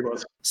 It really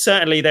was.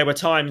 Certainly there were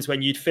times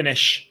when you'd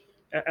finish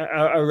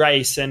a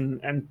race and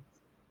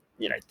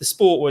the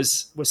sport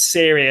was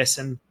serious,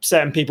 and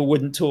certain people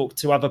wouldn't talk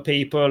to other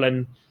people,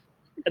 and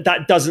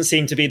that doesn't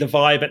seem to be the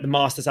vibe at the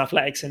Masters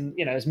Athletics. And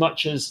as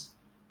much as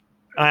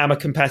I am a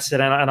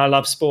competitor and I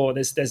love sport,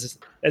 there's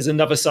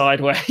another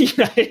side where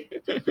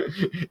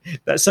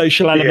that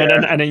social element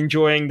and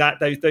enjoying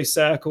those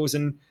circles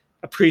and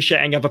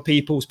appreciating other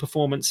people's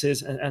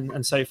performances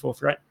and so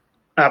forth, right?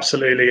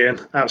 Absolutely, Ian.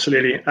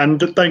 Absolutely. And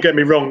don't get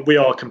me wrong, we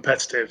are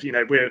competitive.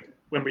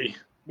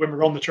 When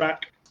we're on the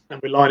track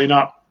and we're lining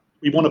up,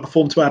 we want to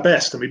perform to our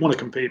best and we want to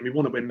compete and we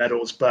want to win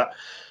medals. But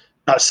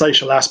that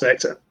social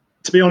aspect,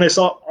 to be honest,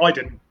 I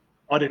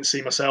didn't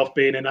see myself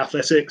being in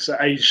athletics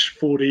at age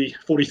 40,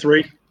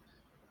 43.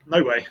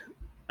 No way.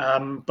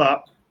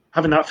 But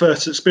having that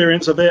first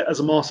experience of it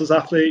as a Masters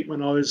athlete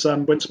when I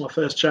went to my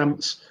first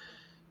champs,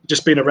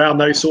 just being around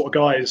those sort of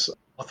guys,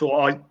 I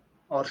thought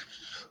I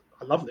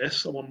love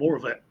this. I want more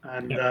of it.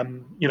 And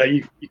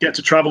you get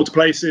to travel to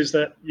places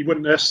that you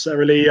wouldn't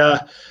necessarily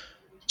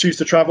choose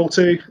to travel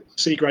to,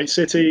 see great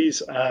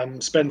cities,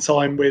 spend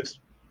time with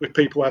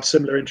people who have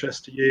similar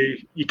interests to you.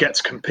 You get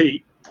to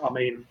compete. I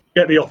mean,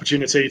 get the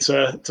opportunity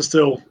to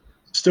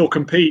still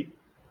compete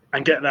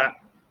and get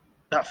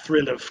that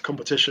thrill of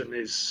competition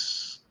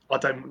is,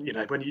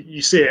 when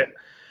you see it,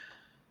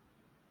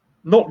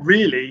 not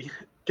really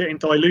getting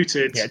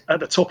diluted at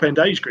the top end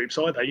age groups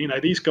either.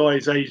 These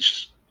guys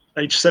age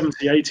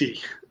 70, 80,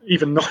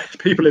 even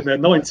people in their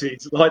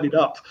 90s lighting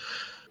up,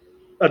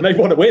 and they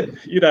want to win.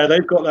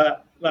 They've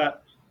got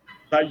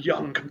that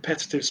young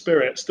competitive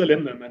spirit still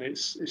in them, and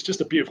it's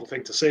just a beautiful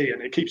thing to see,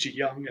 and it keeps you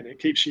young and it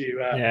keeps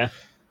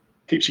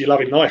you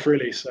loving life,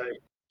 really. So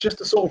just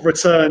to sort of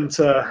return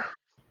to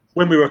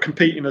when we were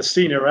competing as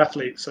senior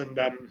athletes and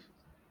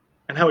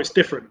how it's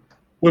different.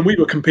 When we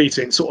were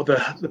competing, sort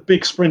of the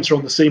big sprinter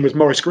on the scene was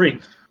Maurice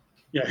Green.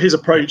 His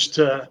approach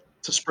to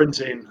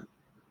sprinting,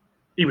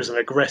 he was an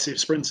aggressive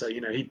sprinter.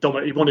 He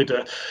wanted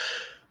to.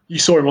 You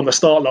saw him on the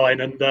start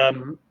line, and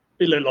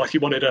it looked like he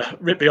wanted to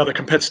rip the other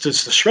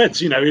competitors to shreds.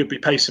 He would be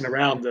pacing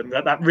around, and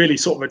that really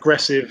sort of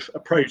aggressive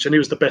approach. And he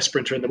was the best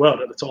sprinter in the world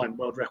at the time,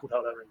 world record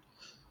holder,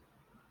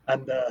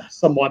 and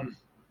someone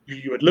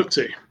you would look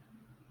to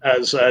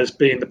as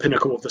being the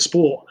pinnacle of the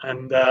sport.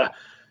 And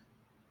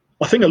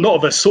I think a lot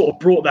of us sort of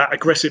brought that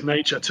aggressive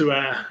nature to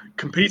our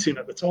competing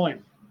at the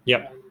time.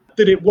 Yeah.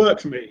 Did it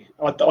work for me?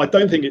 I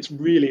don't think it's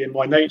really in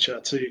my nature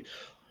to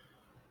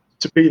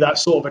be that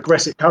sort of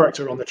aggressive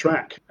character on the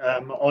track.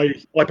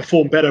 I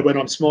perform better when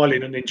I'm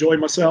smiling and enjoying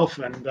myself,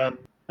 and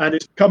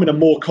it's becoming a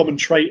more common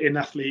trait in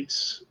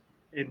athletes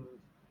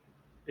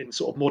in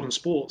sort of modern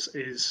sports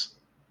is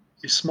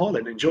smile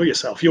and enjoy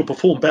yourself. You'll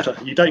perform better.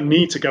 You don't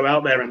need to go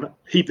out there and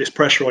heap this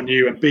pressure on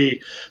you and be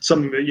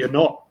something that you're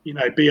not.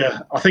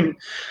 I think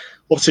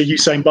obviously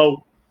Usain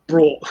Bolt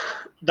brought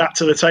that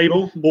to the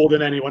table more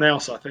than anyone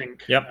else, I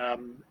think. Yep.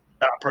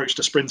 That approach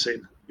to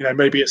sprinting.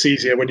 Maybe it's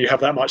easier when you have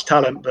that much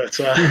talent, but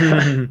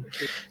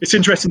it's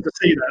interesting to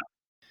see that.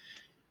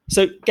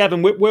 So,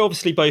 Gavin, we're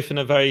obviously both in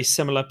a very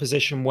similar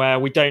position where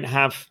we don't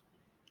have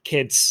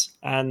kids.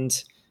 And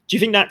do you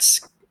think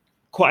that's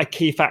quite a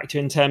key factor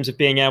in terms of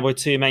being able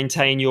to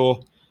maintain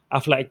your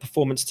athletic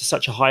performance to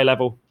such a high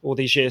level all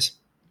these years?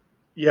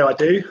 Yeah, I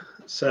do.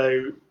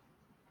 So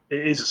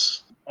it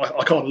is,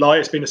 I can't lie,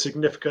 it's been a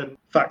significant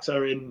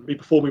factor in me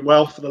performing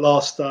well for the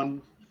last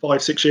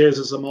 5-6 years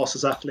as a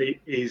Masters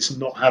athlete, is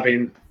not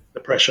having the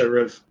pressure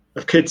of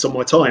kids on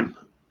my time.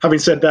 Having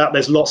said that,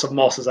 there's lots of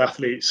Masters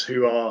athletes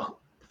who are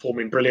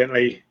performing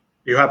brilliantly,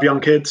 who have young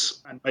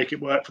kids and make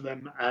it work for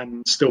them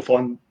and still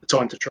find the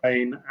time to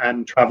train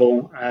and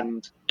travel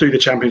and do the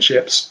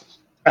championships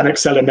and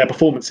excel in their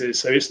performances.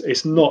 So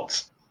it's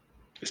not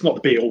the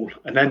be all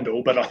and end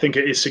all, but I think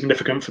it is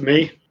significant for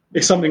me.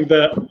 It's something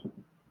that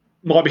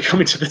might be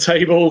coming to the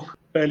table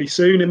fairly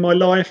soon in my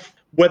life.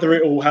 Whether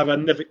it will have a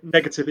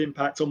negative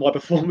impact on my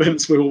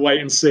performance, we will wait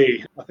and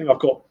see. I think I've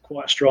got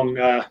quite a strong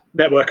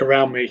network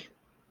around me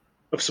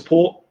of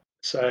support.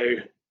 So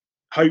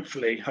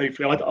hopefully,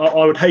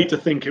 I would hate to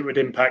think it would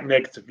impact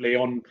negatively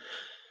on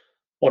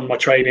my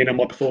training and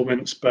my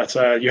performance, but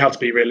you have to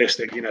be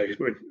realistic.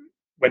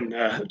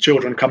 When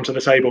children come to the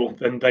table,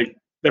 then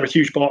they're a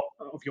huge part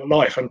of your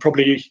life, and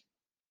probably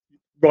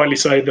rightly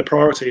so the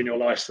priority in your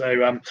life.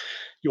 So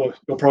your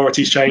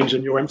priorities change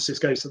and your emphasis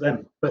goes to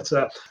them. But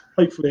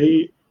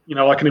hopefully,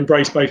 I can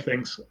embrace both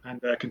things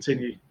and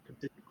continue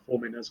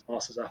performing as a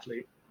Masters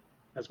athlete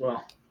as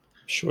well.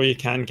 Sure you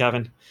can,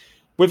 Gavin.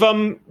 With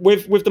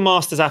the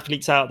Masters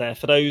athletes out there,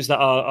 for those that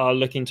are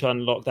looking to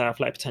unlock their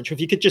athletic potential,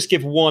 if you could just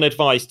give one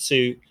advice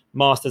to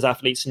Masters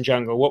athletes in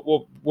general,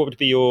 what would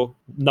be your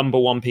number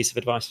one piece of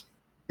advice?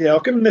 Yeah,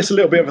 I've given this a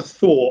little bit of a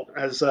thought,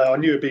 as I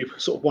knew it'd be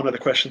sort of one of the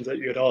questions that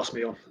you had asked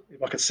me on,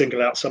 if I could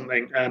single out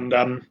something. And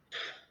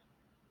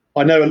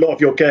I know a lot of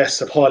your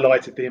guests have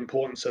highlighted the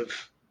importance of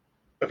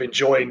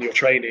enjoying your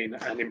training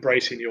and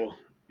embracing your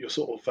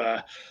sort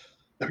of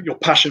your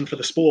passion for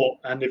the sport.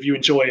 And if you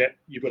enjoy it,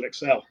 you will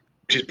excel,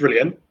 which is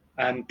brilliant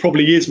and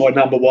probably is my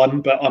number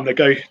one, but I'm going to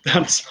go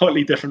down a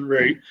slightly different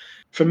route.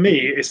 For me,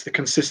 it's the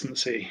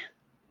consistency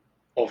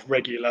of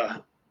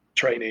regular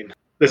training.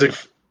 There's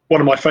one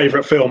of my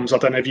favourite films. I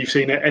don't know if you've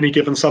seen it, Any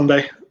Given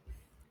Sunday.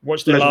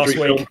 Watched it last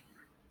week.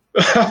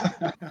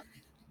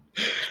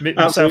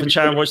 Myself and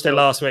Sharon watched it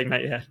last week,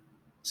 mate. Yeah.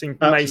 It's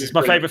amazing. It's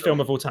my favourite film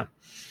of all time.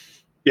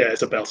 Yeah,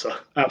 it's a belter.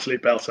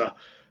 Absolute belter.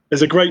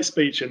 There's a great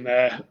speech in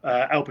there,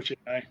 Al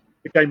Pacino,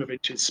 The Game of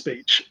Inches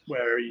speech,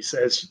 where he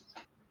says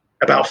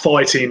about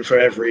fighting for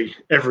every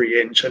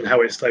inch and how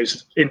it's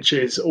those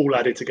inches all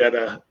added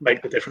together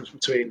make the difference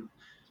between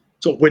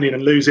sort of winning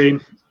and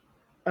losing.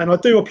 And I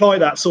do apply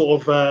that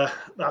sort of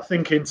that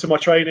thinking to my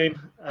training.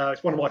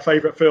 It's one of my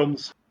favourite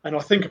films. And I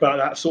think about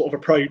that sort of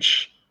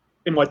approach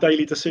in my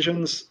daily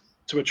decisions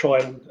to try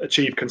and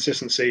achieve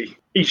consistency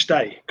each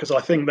day. Because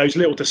I think those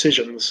little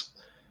decisions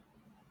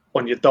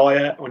on your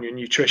diet, on your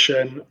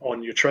nutrition,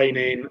 on your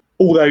training,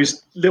 all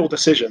those little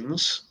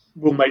decisions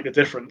will make the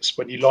difference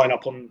when you line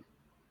up on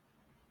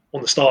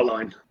the start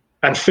line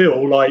and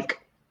feel like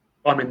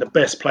I'm in the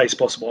best place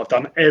possible. I've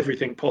done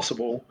everything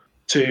possible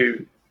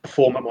to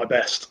perform at my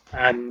best.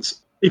 And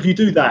if you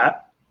do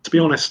that, to be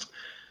honest,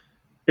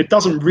 it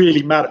doesn't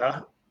really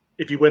matter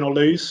if you win or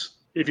lose,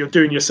 if you're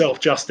doing yourself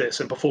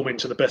justice and performing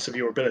to the best of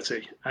your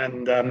ability.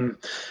 And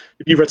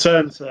if you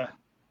return to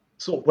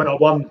sort of when I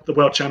won the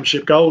World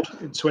Championship gold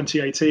in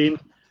 2018,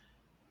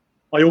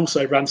 I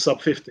also ran sub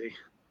 50,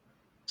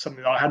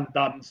 something that I hadn't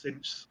done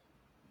since,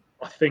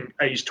 I think,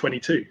 age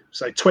 22.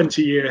 So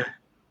 20-year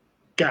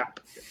gap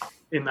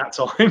in that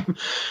time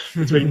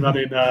between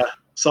running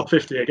sub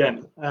 50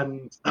 again.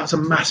 And that's a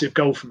massive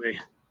goal for me.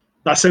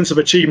 That sense of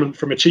achievement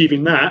from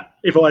achieving that,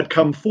 if I had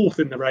come fourth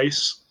in the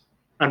race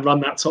and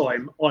run that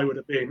time, I would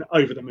have been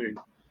over the moon,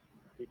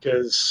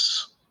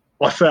 because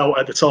I felt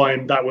at the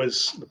time that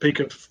was the peak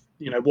of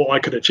what I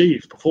could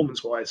achieve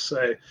performance-wise.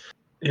 So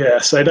yeah,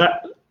 so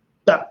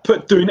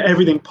that doing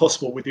everything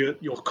possible with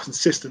your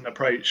consistent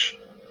approach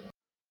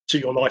to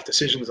your life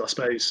decisions, I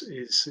suppose,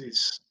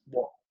 is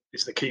what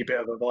is the key bit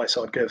of advice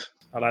I'd give.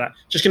 I like that.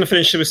 Just going to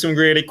finish with some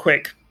really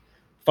quick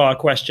fire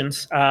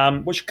questions.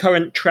 What's your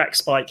current track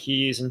spike you're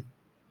using?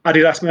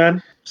 Adidas,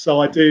 man. So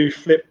I do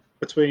flip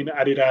between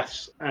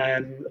Adidas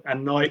and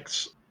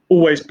Nikes.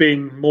 Always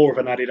been more of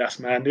an Adidas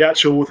man.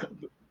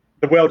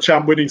 The World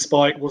Champ winning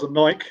spike was a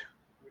Nike,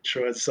 which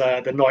was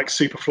the Nike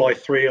Superfly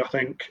 3, I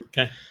think.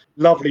 Okay.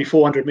 Lovely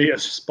 400-meter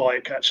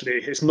spike, actually.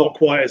 It's not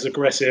quite as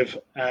aggressive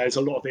as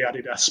a lot of the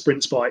Adidas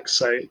sprint spikes,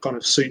 so it kind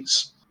of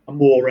suits a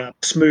more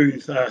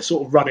smooth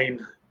sort of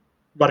running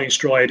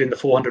stride in the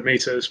 400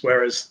 meters,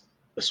 whereas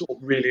the sort of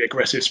really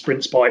aggressive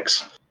sprint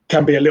spikes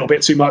can be a little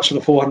bit too much for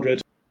the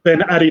 400.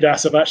 Then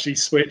Adidas have actually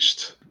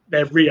switched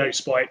their Rio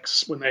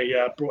spikes when they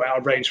brought out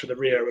a range for the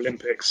Rio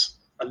Olympics.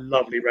 A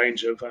lovely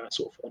range of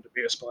sort of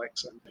 400-meter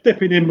spikes, and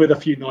dipping in with a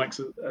few Nikes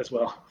as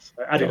well.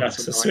 So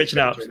Adidas and switching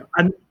out.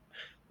 And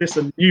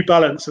listen, New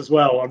Balance as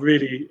well. I'm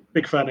really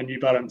big fan of New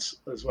Balance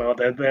as well.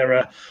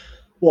 They're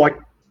what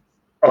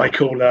I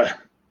call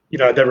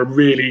they're a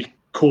really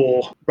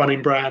core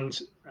running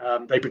brand.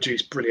 They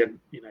produce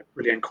brilliant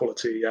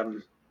quality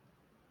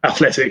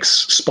athletics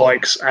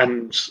spikes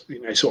and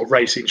sort of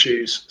racing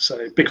shoes.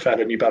 So big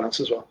fan of New Balance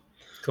as well.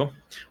 Cool.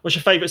 What's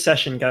your favourite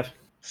session, Gav?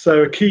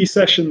 So a key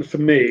session for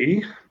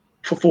me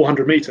for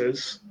 400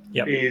 meters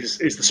is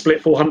the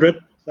split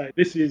 400. So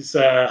this is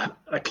a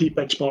key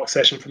benchmark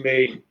session for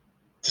me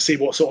to see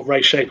what sort of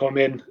race shape I'm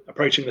in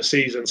approaching the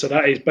season. So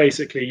that is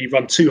basically you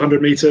run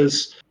 200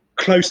 meters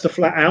close to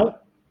flat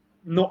out,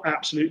 not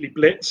absolutely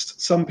blitzed.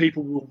 Some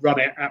people will run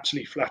it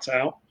absolutely flat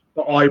out,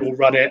 but I will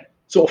run it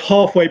sort of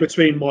halfway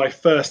between my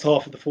first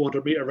half of the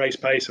 400 meter race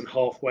pace and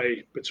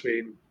halfway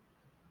between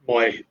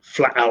my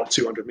flat out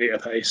 200 meter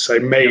pace. So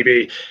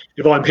maybe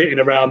if I'm hitting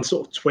around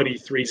sort of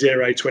 23.0,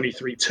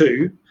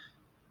 23.2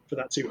 for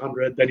that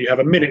 200, then you have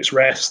a minute's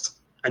rest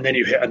and then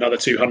you hit another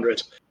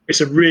 200.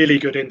 It's a really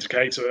good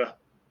indicator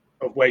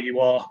of where you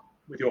are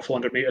with your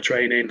 400 meter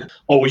training.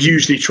 I will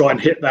usually try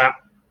and hit that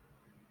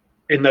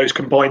in those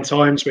combined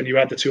times when you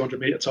add the 200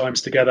 meter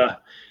times together.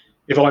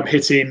 If I'm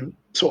hitting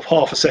sort of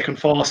half a second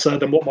faster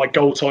than what my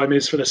goal time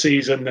is for the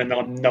season, then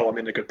I know I'm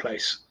in a good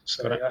place.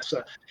 So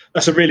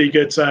that's a really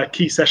good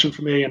key session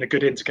for me and a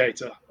good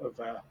indicator of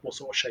what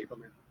sort of shape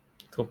I'm in.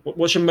 Cool.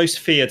 What's your most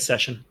feared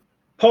session?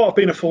 Part of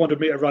being a 400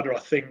 meter runner, I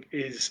think,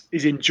 is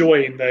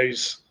enjoying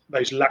those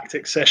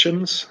lactic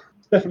sessions.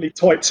 Definitely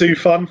type 2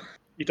 fun.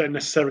 You don't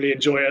necessarily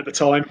enjoy it at the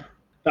time.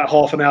 That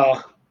half an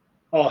hour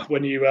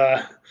when you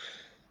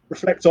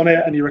reflect on it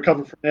and you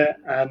recover from it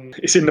and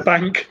it's in the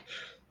bank.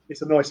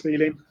 It's a nice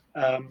feeling.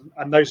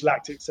 And those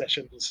lactic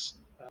sessions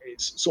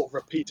is sort of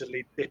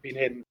repeatedly dipping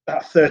in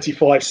that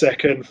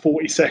 35-second,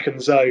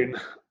 40-second zone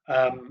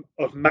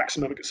of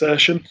maximum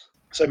exertion.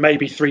 So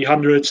maybe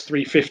 300s,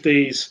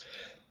 350s,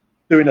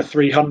 doing a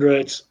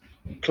 300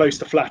 close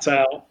to flat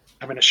out,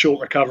 having a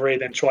short recovery,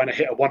 then trying to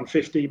hit a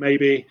 150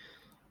 maybe.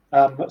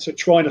 So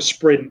trying to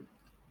sprint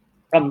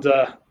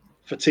under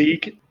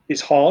fatigue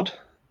is hard,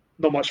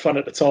 not much fun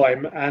at the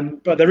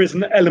time, but there is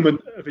an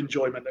element of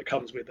enjoyment that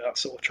comes with that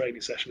sort of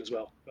training session as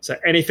well. So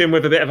anything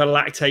with a bit of a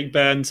lactate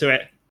burn to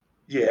it?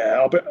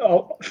 Yeah,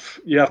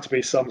 you have to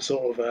be some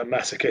sort of a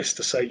masochist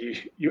to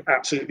say you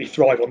absolutely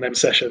thrive on them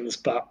sessions,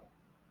 but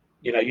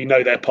you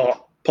know they're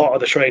part of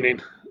the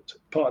training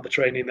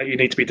that you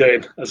need to be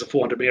doing as a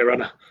 400-meter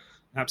runner.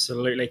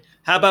 Absolutely.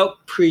 How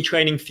about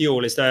pre-training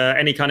fuel? Is there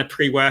any kind of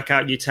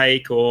pre-workout you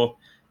take or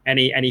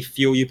any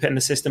fuel you put in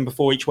the system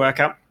before each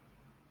workout?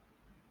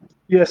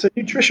 Yeah, so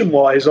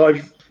nutrition-wise,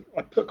 I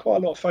put quite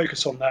a lot of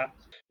focus on that.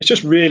 It's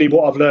just really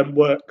what I've learned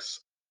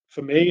works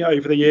for me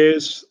over the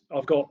years.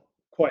 I've got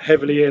quite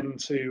heavily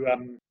into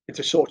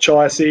sort of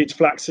chia seeds,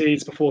 flax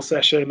seeds before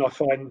session. I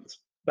find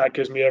that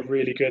gives me a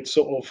really good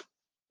sort of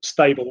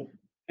stable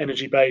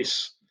energy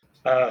base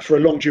for a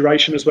long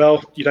duration as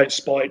well. You don't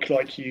spike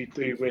like you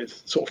do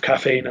with sort of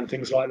caffeine and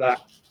things like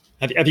that.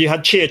 Have you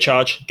had chia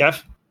charge,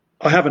 Gav?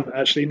 I haven't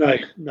actually, no.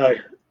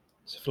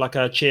 So for like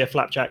a chia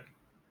flapjack?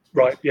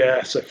 Right,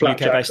 yeah, so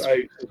flapjack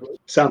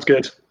sounds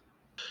good.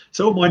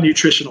 So on my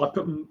nutrition, I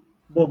put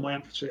more of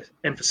my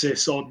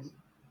emphasis on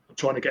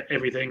trying to get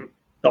everything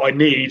that I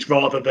need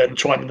rather than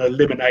trying to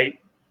eliminate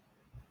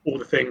all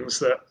the things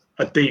that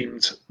are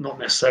deemed not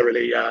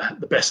necessarily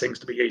the best things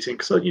to be eating.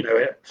 Because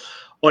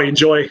I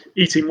enjoy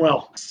eating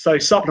well. So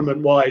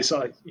supplement-wise,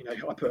 I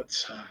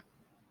put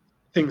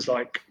things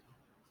like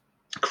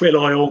krill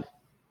oil,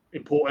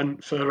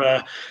 important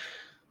for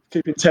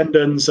keeping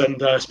tendons, and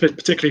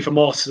particularly for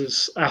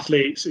masters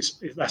athletes,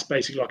 that's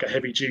basically like a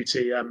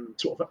heavy-duty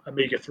sort of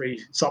omega-3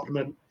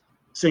 supplement.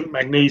 Zinc,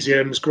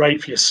 magnesium is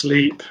great for your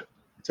sleep.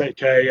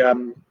 Take a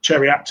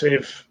cherry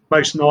active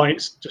most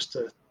nights just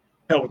to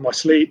help with my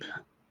sleep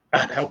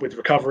and help with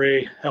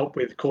recovery, help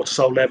with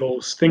cortisol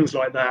levels, things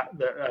like that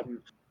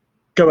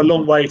go a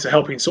long way to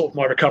helping sort of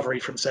my recovery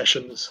from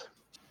sessions.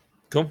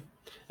 Cool.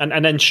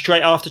 And then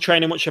straight after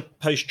training, what's your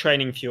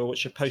post-training fuel?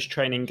 What's your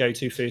post-training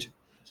go-to food?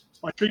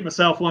 I treat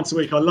myself once a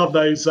week. I love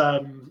those.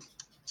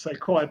 So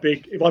quite a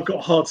big. If I've got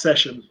a hard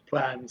session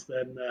planned,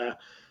 then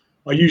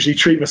I usually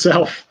treat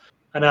myself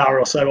an hour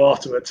or so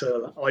afterwards.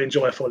 I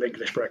enjoy a full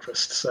English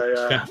breakfast. So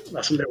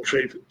that's a little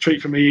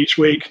treat for me each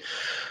week.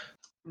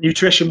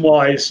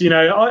 Nutrition-wise,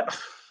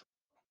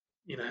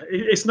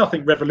 it's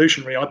nothing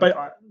revolutionary.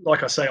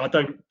 Like I say, I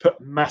don't put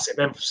massive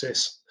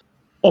emphasis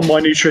on my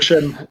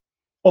nutrition.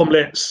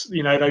 Omelets,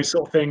 those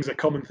sort of things are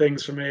common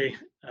things for me.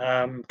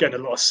 Getting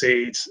a lot of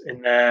seeds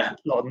in there, a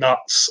lot of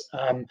nuts,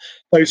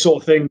 those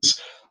sort of things.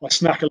 I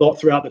snack a lot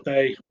throughout the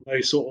day.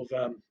 Those sort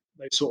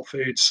of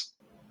foods.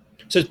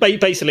 So it's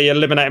basically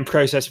eliminating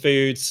processed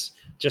foods,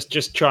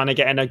 just trying to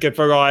get in a good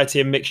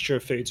variety and mixture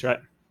of foods, right?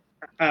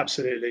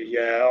 Absolutely,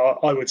 yeah.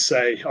 I would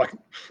say,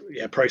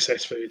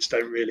 processed foods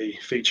don't really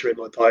feature in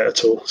my diet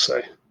at all.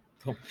 So,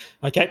 cool.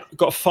 Okay,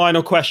 got a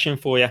final question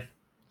for you.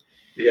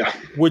 Yeah.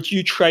 Would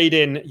you trade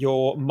in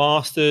your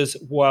Masters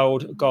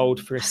World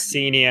Gold for a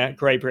senior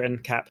Great Britain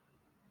cap?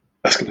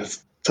 That's going to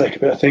take a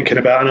bit of thinking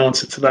about an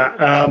answer to that.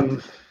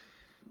 I'm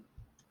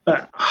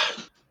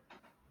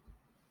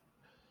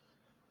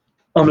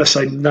going to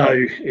say no,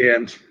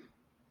 Ian.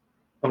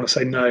 I'm going to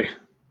say no.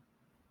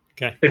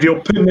 Okay. If you're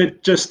putting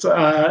it just,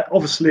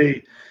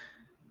 obviously,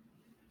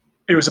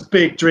 it was a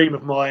big dream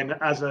of mine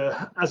as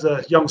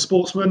a young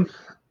sportsman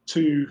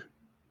to,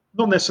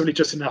 not necessarily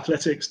just in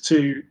athletics,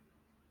 to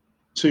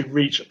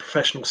reach a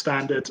professional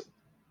standard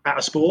at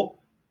a sport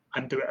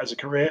and do it as a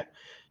career.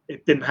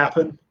 It didn't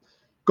happen.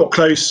 Got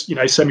close,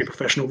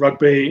 semi-professional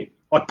rugby.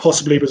 I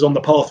possibly was on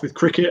the path with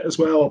cricket as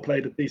well. I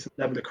played a decent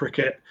level of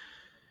cricket.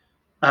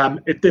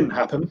 It didn't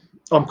happen.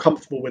 I'm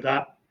comfortable with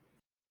that.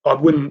 I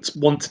wouldn't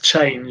want to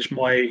change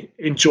my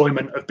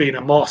enjoyment of being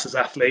a Masters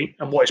athlete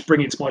and what it's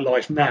bringing to my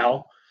life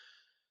now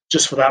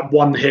just for that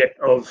one hit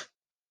of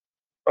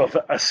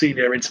a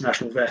senior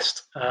international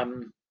vest.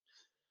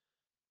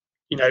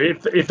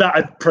 If that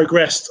had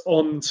progressed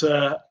on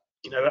to,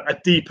 a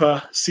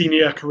deeper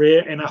senior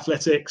career in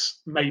athletics,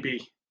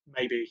 maybe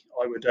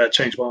I would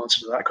change my answer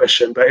to that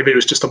question. But if it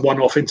was just a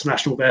one-off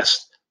international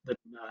vest, then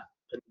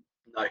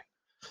no.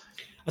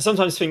 I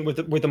sometimes think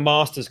with the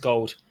Masters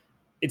Gold,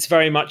 it's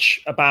very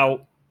much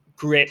about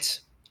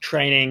grit,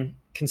 training,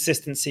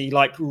 consistency,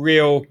 like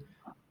real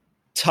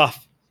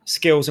tough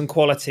skills and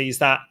qualities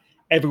that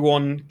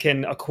everyone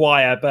can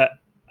acquire, but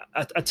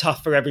are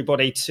tough for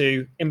everybody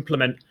to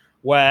implement.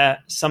 Where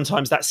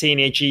sometimes that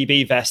senior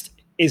GB vest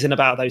isn't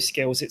about those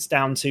skills. It's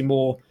down to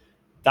more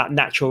that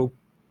natural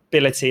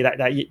ability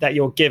that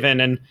you're given.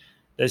 And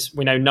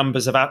we know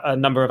a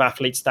number of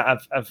athletes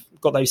that have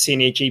got those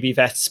senior GB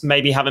vests,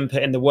 maybe haven't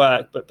put in the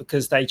work, but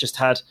because they just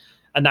had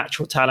a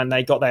natural talent.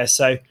 They got there.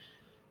 So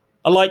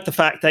I like the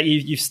fact that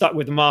you've stuck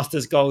with the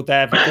Masters Gold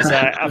there, because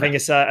I think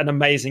it's an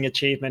amazing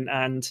achievement,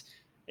 and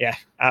yeah,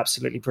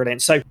 absolutely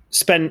brilliant. So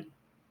spent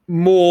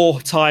more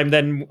time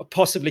than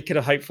possibly could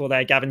have hoped for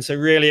there, Gavin. So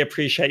really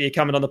appreciate you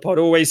coming on the pod.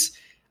 Always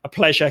a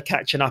pleasure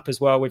catching up as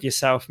well with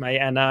yourself, mate.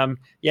 And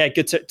yeah,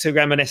 good to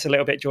reminisce a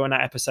little bit during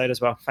that episode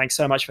as well. Thanks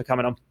so much for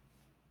coming on.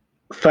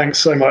 Thanks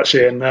so much,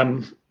 Ian.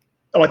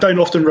 I don't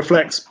often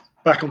reflect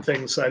back on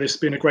things, so this has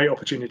been a great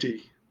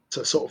opportunity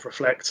to sort of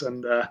reflect,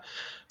 and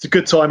it's a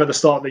good time at the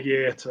start of the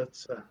year to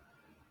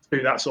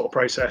do that sort of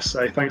process.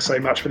 So thanks so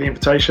much for the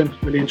invitation.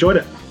 Really enjoyed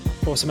it.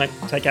 Awesome, mate.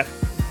 Take care.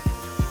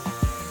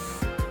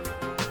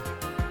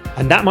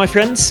 And that, my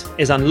friends,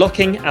 is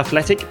Unlocking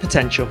Athletic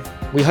Potential.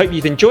 We hope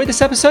you've enjoyed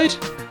this episode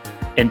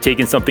and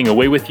taken something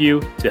away with you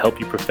to help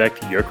you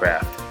perfect your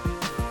craft.